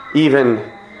even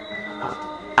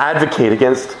advocate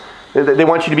against, they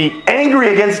want you to be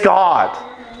angry against God.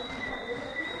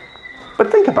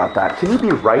 But think about that. Can you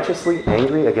be righteously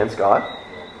angry against God?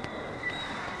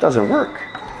 It doesn't work.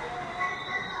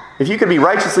 If you could be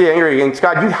righteously angry against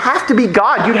God, you'd have to be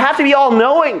God. You'd have to be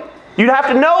all-knowing. You'd have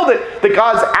to know that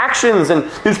God's actions and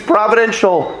his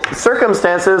providential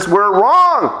circumstances were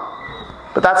wrong.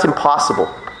 But that's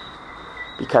impossible.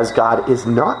 Because God is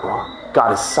not wrong.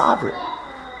 God is sovereign.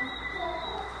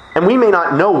 And we may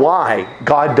not know why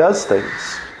God does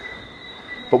things.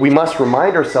 But we must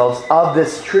remind ourselves of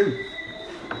this truth.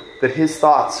 That his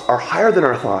thoughts are higher than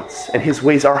our thoughts. And his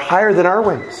ways are higher than our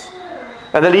ways.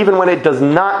 And that even when it does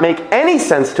not make any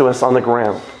sense to us on the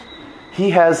ground, he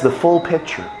has the full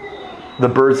picture. The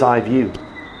bird's eye view.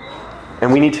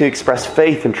 And we need to express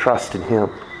faith and trust in him.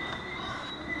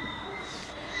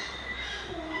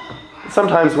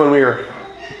 Sometimes when we are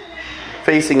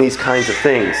facing these kinds of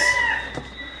things,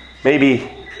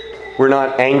 maybe we're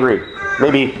not angry.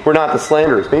 Maybe we're not the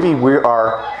slanderers. Maybe we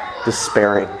are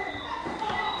despairing.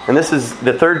 And this is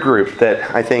the third group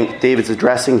that I think David's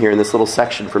addressing here in this little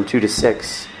section from 2 to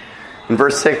 6. In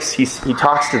verse 6, he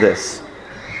talks to this.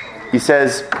 He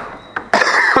says,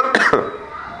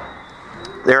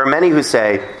 there are many who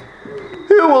say,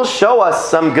 who will show us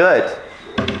some good?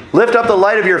 Lift up the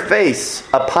light of your face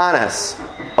upon us,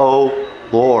 O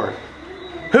Lord.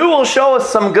 Who will show us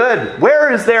some good?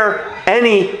 Where is there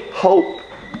any hope?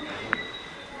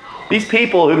 These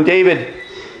people whom David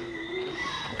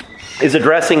is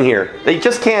addressing here, they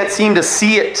just can't seem to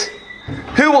see it.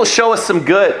 Who will show us some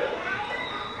good?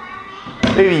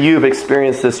 Maybe you've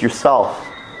experienced this yourself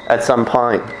at some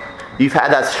point. You've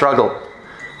had that struggle.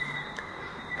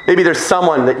 Maybe there's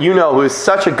someone that you know who is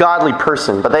such a godly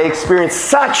person, but they experience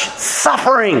such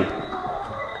suffering,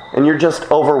 and you're just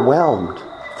overwhelmed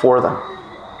for them.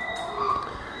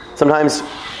 Sometimes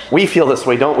we feel this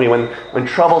way, don't we? When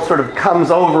trouble sort of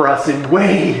comes over us in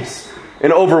waves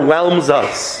and overwhelms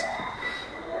us,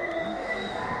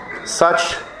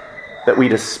 such that we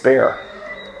despair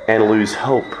and lose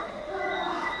hope.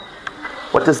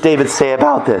 What does David say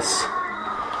about this?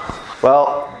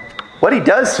 Well, what he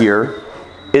does here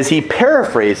is he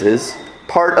paraphrases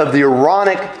part of the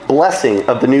Aaronic blessing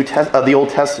of the Old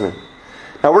Testament.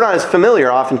 Now, we're not as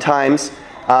familiar oftentimes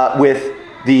with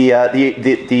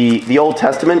the Old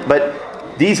Testament,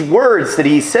 but these words that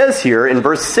he says here in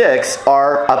verse 6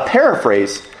 are a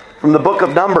paraphrase from the book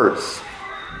of Numbers.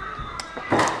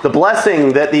 The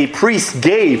blessing that the priests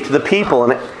gave to the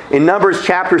people in Numbers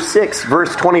chapter 6,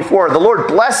 verse 24. The Lord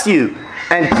bless you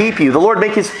and keep you. The Lord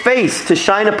make his face to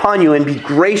shine upon you and be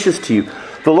gracious to you.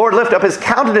 The Lord lift up his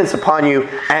countenance upon you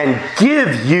and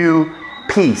give you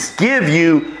peace. Give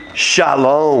you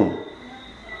shalom.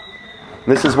 And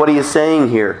this is what he is saying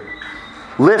here.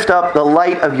 Lift up the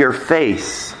light of your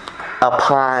face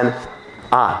upon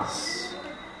us.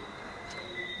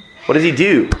 What does he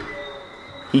do?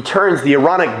 He turns the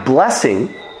Aaronic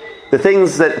blessing, the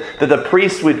things that the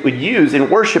priests would use in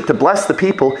worship to bless the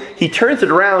people, he turns it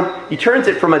around. He turns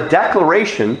it from a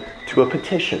declaration to a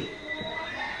petition.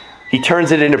 He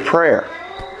turns it into prayer.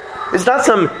 It's not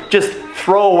some just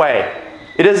throwaway.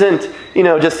 It isn't,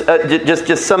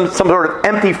 just some sort of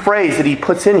empty phrase that he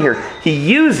puts in here. He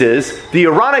uses the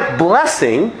Aaronic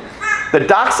blessing, the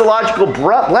doxological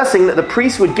blessing that the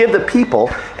priests would give the people,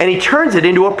 and he turns it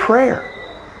into a prayer.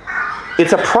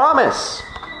 It's a promise.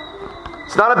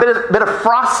 It's not a bit of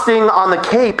frosting on the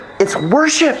cake. It's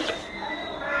worship.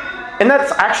 And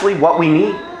that's actually what we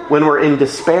need when we're in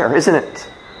despair, isn't it?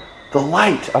 The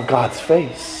light of God's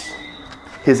face.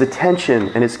 His attention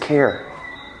and his care.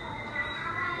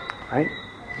 Right?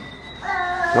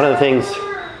 One of the things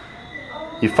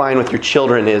you find with your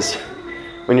children is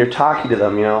when you're talking to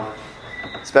them,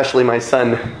 especially my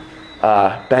son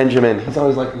Benjamin, he's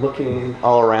always like looking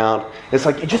all around. It's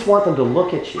like you just want them to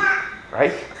look at you,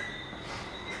 right?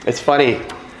 It's funny.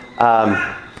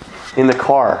 In the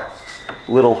car,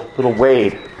 little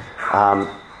Wade,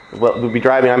 we'll be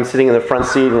driving. I'm sitting in the front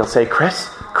seat, and he'll say, "Chris."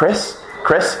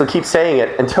 He'll keep saying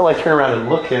it until I turn around and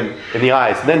look him in the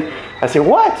eyes. And then I say,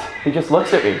 "What?" He just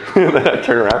looks at me. And then I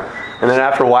turn around, and then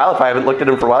after a while, if I haven't looked at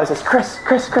him for a while, he says, "Chris."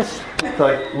 It's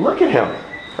like, look at him,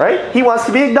 right? He wants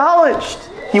to be acknowledged.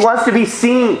 He wants to be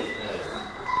seen.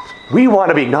 We want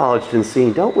to be acknowledged and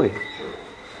seen, don't we?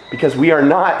 Because we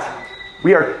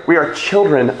are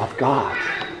children of God.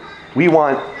 We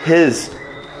want his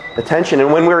attention.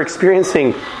 And when we're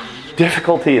experiencing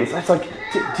difficulty, it's like,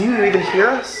 do you even hear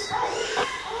us?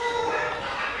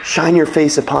 Shine your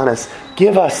face upon us.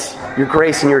 Give us your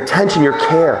grace and your attention, your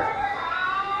care.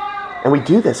 And we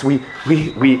do this. We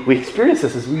experience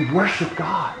this as we worship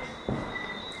God.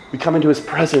 We come into his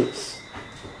presence.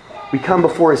 We come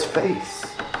before his face.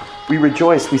 We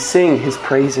rejoice. We sing his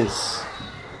praises.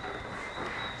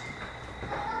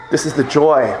 This is the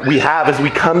joy we have as we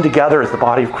come together as the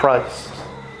body of Christ.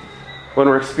 When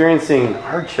we're experiencing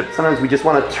hardship, sometimes we just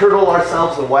want to turtle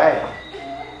ourselves away.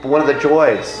 But one of the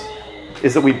joys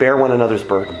is that we bear one another's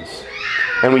burdens.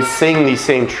 And we sing these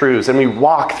same truths. And we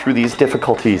walk through these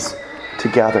difficulties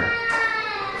together.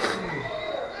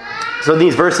 So in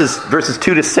these verses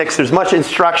 2 to 6, there's much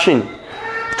instruction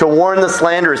to warn the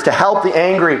slanderers, to help the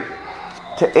angry,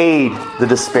 to aid the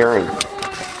despairing.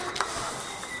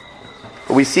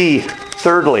 But we see,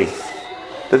 thirdly,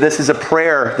 that this is a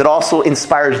prayer that also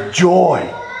inspires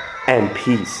joy and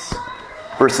peace.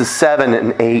 Verses 7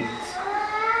 and 8.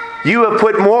 You have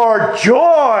put more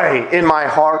joy in my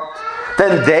heart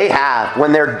than they have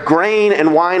when their grain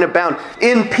and wine abound.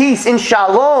 In peace, in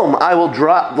shalom, I will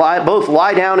both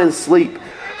lie down and sleep.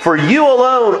 For you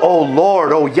alone, O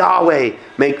Lord, O Yahweh,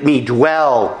 make me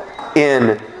dwell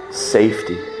in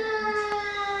safety.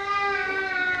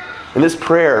 And this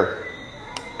prayer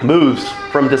moves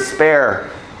from despair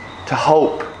to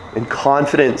hope and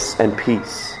confidence and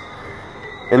peace.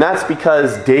 And that's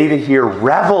because David here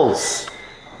revels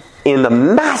in the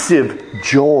massive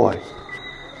joy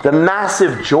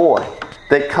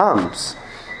that comes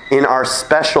in our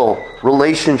special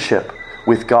relationship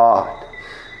with God.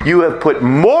 You have put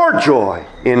more joy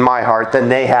in my heart than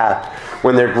they have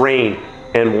when their grain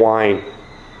and wine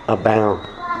abound.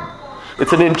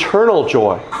 It's an internal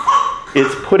joy.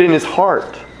 It's put in his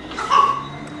heart.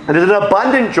 And it's an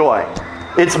abundant joy.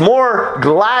 It's more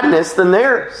gladness than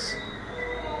theirs.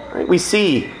 Right? We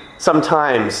see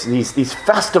sometimes these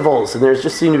festivals, and there's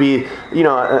just seem to be,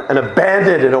 an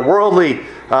abandoned and a worldly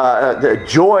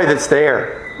joy that's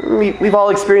there. We've all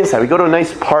experienced that. We go to a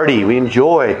nice party. We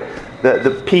enjoy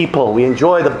the people. We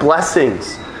enjoy the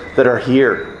blessings that are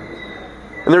here.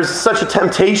 And there's such a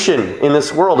temptation in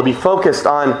this world to be focused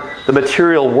on the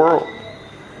material world.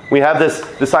 We have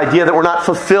this idea that we're not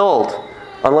fulfilled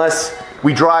unless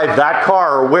we drive that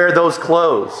car or wear those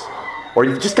clothes. Or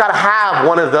you've just got to have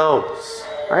one of those.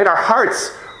 Right? Our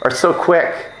hearts are so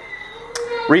quick.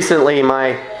 Recently,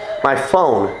 my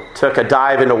phone took a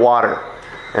dive into water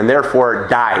and therefore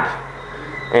died.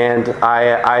 And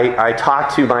I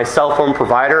talked to my cell phone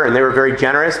provider, and they were very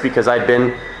generous because I'd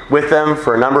been with them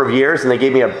for a number of years, and they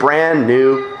gave me a brand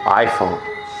new iPhone.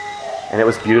 And it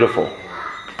was beautiful.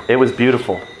 It was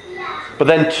beautiful. But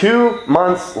then 2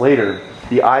 months later,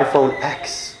 the iPhone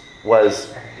X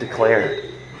was declared.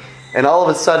 And all of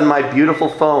a sudden, my beautiful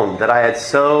phone that I had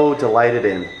so delighted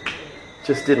in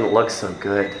just didn't look so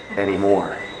good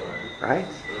anymore. Right?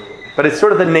 But it's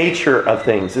sort of the nature of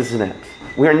things, isn't it?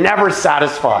 We are never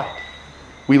satisfied.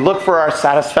 We look for our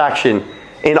satisfaction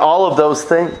in all of those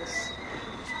things.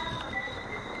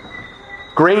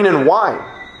 Grain and wine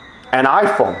and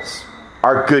iPhones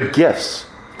are good gifts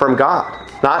from God,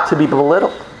 not to be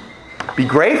belittled. Be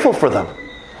grateful for them.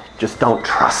 Just don't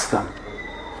trust them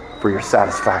for your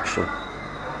satisfaction.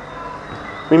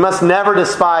 We must never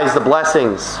despise the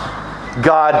blessings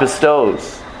God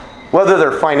bestows, whether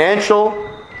they're financial,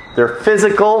 they're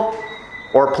physical,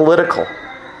 or political.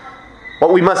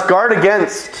 What we must guard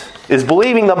against is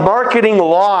believing the marketing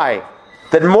lie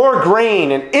that more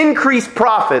grain and increased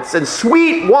profits and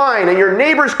sweet wine and your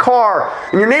neighbor's car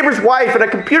and your neighbor's wife and a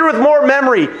computer with more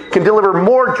memory can deliver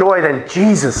more joy than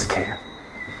Jesus can.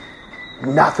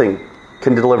 Nothing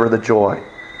can deliver the joy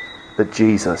that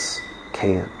Jesus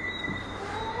can.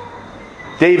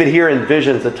 David here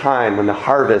envisions a time when the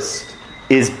harvest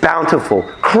is bountiful,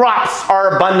 crops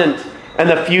are abundant, and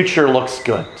the future looks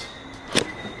good.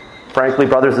 Frankly,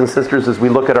 brothers and sisters, as we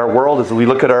look at our world, as we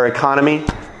look at our economy,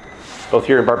 both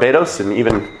here in Barbados and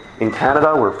even in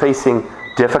Canada, we're facing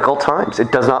difficult times.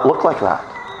 It does not look like that.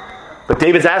 But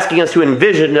David's asking us to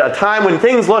envision a time when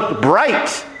things look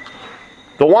bright.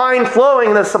 The wine flowing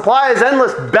and the supply is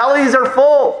endless. Bellies are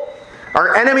full.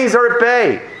 Our enemies are at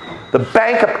bay. The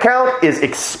bank account is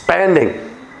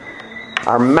expanding.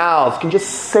 Our mouths can just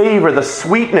savor the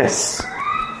sweetness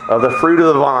of the fruit of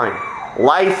the vine.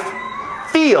 Life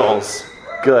feels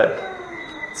good.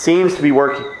 It seems to be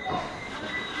working.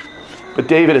 But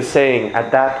David is saying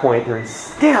at that point there is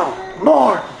still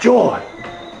more joy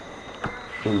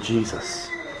in Jesus.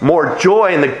 More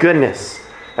joy in the goodness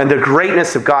and the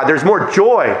greatness of God. There's more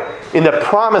joy in the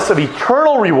promise of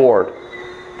eternal reward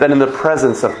than in the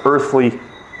presence of earthly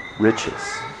riches.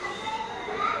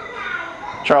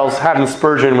 Charles Haddon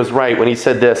Spurgeon was right when he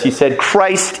said this. He said,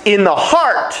 Christ in the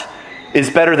heart is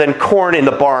better than corn in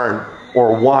the barn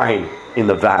or wine in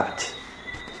the vat.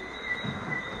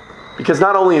 Because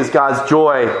not only is God's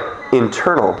joy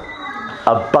internal,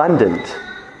 abundant,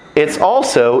 it's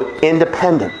also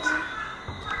independent.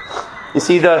 You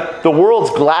see, the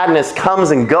world's gladness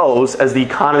comes and goes as the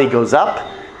economy goes up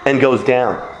and goes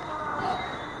down.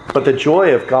 But the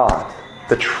joy of God,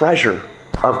 the treasure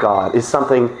of God, is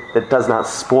something that does not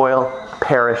spoil,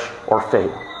 perish, or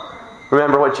fade.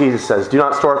 Remember what Jesus says, do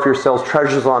not store up for yourselves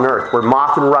treasures on earth, where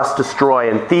moth and rust destroy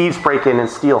and thieves break in and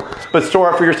steal. But store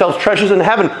up for yourselves treasures in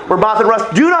heaven, where moth and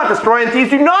rust do not destroy and thieves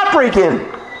do not break in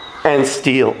and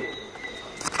steal.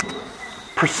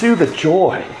 Pursue the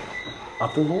joy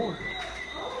of the Lord.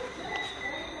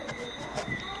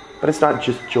 But it's not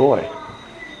just joy.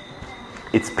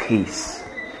 It's peace.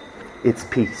 It's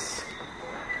peace.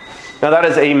 Now that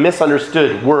is a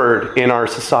misunderstood word in our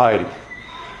society.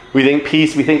 We think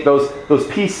peace, we think those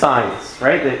peace signs,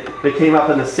 right? That came up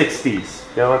in the 60s.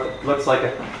 You know, it looks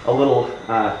like a little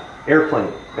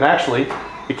airplane. And actually,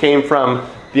 it came from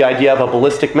the idea of a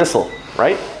ballistic missile,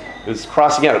 right? It was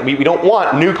crossing out. We don't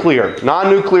want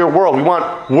non-nuclear world. We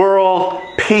want world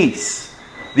peace.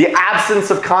 The absence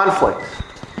of conflict.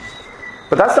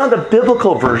 But that's not the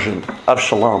biblical version of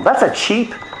shalom. That's a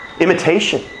cheap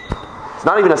imitation. It's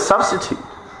not even a substitute.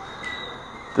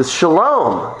 The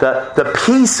shalom, the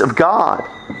peace of God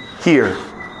here,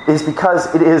 is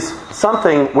because it is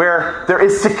something where there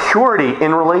is security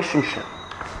in relationship.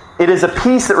 It is a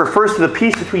peace that refers to the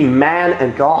peace between man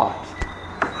and God.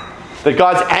 That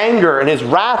God's anger and His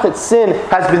wrath at sin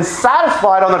has been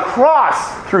satisfied on the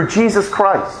cross through Jesus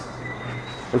Christ.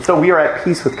 And so we are at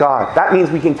peace with God. That means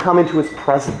we can come into His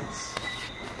presence.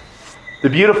 The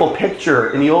beautiful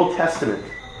picture in the Old Testament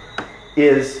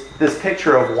is this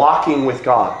picture of walking with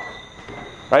God.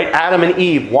 Right? Adam and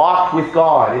Eve walked with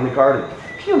God in the garden.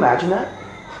 Can you imagine that?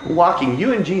 Walking,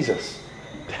 you and Jesus,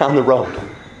 down the road.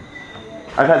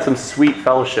 I've had some sweet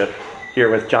fellowship here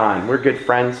with John. We're good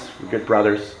friends. We're good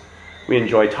brothers. We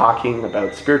enjoy talking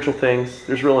about spiritual things.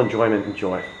 There's real enjoyment and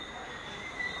joy.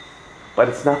 But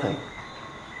it's nothing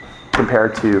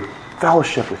compared to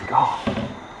fellowship with God.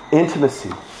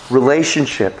 Intimacy,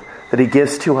 relationship that He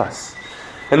gives to us.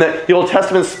 And that the Old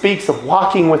Testament speaks of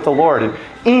walking with the Lord. And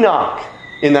Enoch,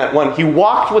 in that one, he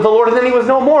walked with the Lord and then he was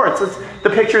no more. It says, the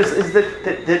picture is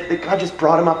that God just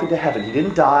brought him up into heaven. He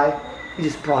didn't die. He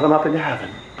just brought him up into heaven.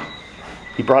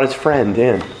 He brought his friend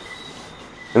in.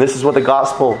 And this is what the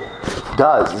gospel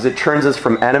does, is it turns us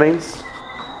from enemies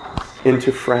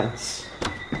into friends.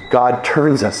 God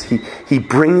turns us. He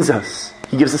brings us.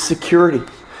 He gives us security.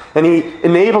 And he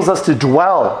enables us to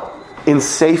dwell in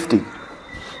safety.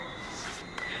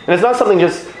 And it's not something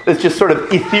that's just sort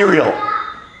of ethereal,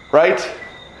 right?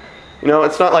 You know,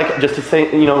 it's not like just to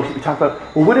say, you know, we talk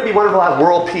about, well, wouldn't it be wonderful to have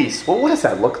world peace? Well, what does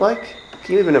that look like?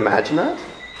 Can you even imagine that?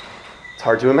 It's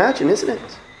hard to imagine, isn't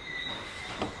it?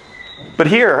 But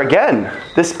here, again,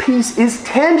 this peace is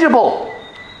tangible.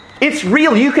 It's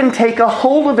real. You can take a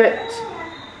hold of it.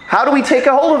 How do we take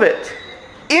a hold of it?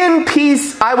 In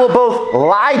peace, I will both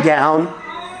lie down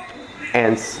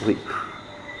and sleep.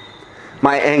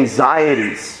 My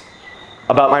anxieties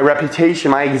about my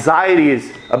reputation, my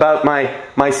anxieties about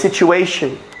my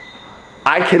situation,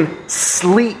 I can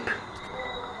sleep.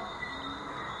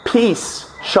 Peace,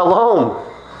 shalom,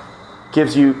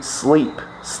 gives you sleep.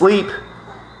 Sleep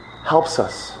helps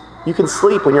us. You can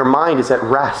sleep when your mind is at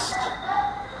rest,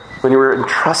 when you're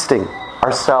entrusting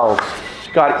ourselves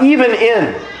to God, even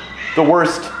in the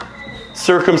worst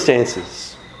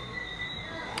circumstances.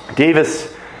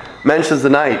 Davis mentions the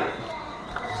night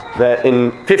that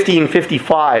in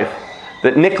 1555,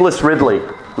 that Nicholas Ridley,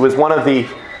 who was one of the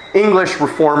English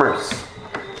reformers,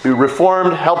 who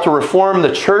helped to reform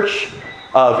the Church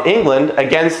of England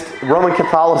against Roman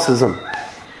Catholicism.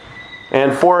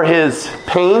 And for his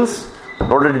pains,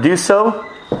 in order to do so,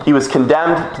 he was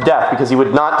condemned to death because he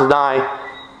would not deny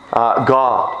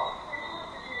God.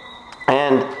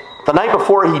 And the night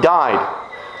before he died,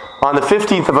 on the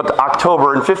 15th of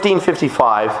October in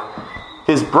 1555,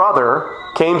 his brother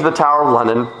came to the Tower of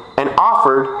London and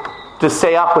offered to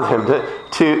stay up with him,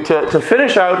 to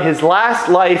finish out his last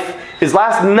life, his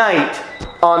last night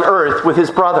on earth with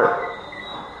his brother.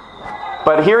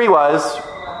 But here he was,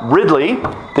 Ridley,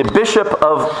 the Bishop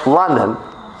of London.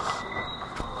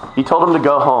 He told him to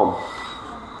go home.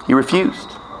 He refused.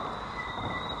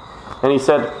 And he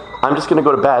said, I'm just going to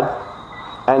go to bed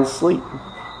and sleep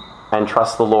and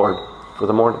trust the Lord for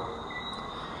the morning.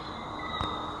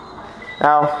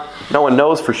 Now, no one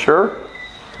knows for sure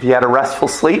if he had a restful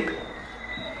sleep,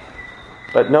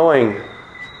 but knowing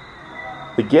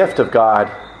the gift of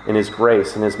God and His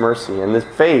grace and His mercy and the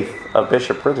faith of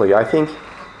Bishop Ridley, I think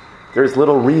there's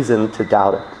little reason to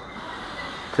doubt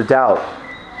it, to doubt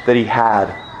that he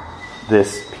had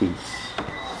this peace.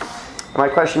 My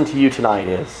question to you tonight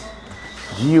is,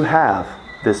 do you have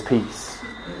this peace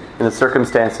in the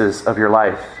circumstances of your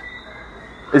life?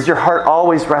 Is your heart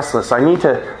always restless? I need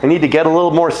to get a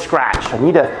little more scratch. I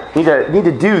need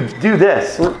to do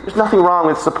this. There's nothing wrong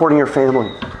with supporting your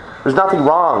family. There's nothing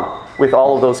wrong with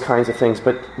all of those kinds of things.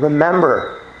 But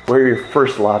remember where your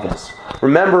first love is.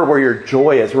 Remember where your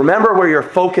joy is. Remember where your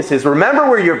focus is. Remember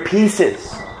where your peace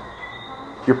is.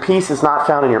 Your peace is not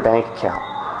found in your bank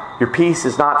account. Your peace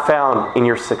is not found in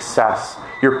your success.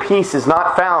 Your peace is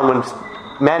not found when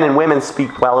men and women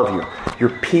speak well of you.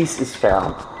 Your peace is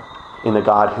found in the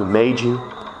God who made you,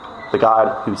 the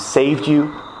God who saved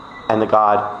you, and the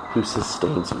God who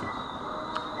sustains you.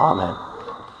 Amen.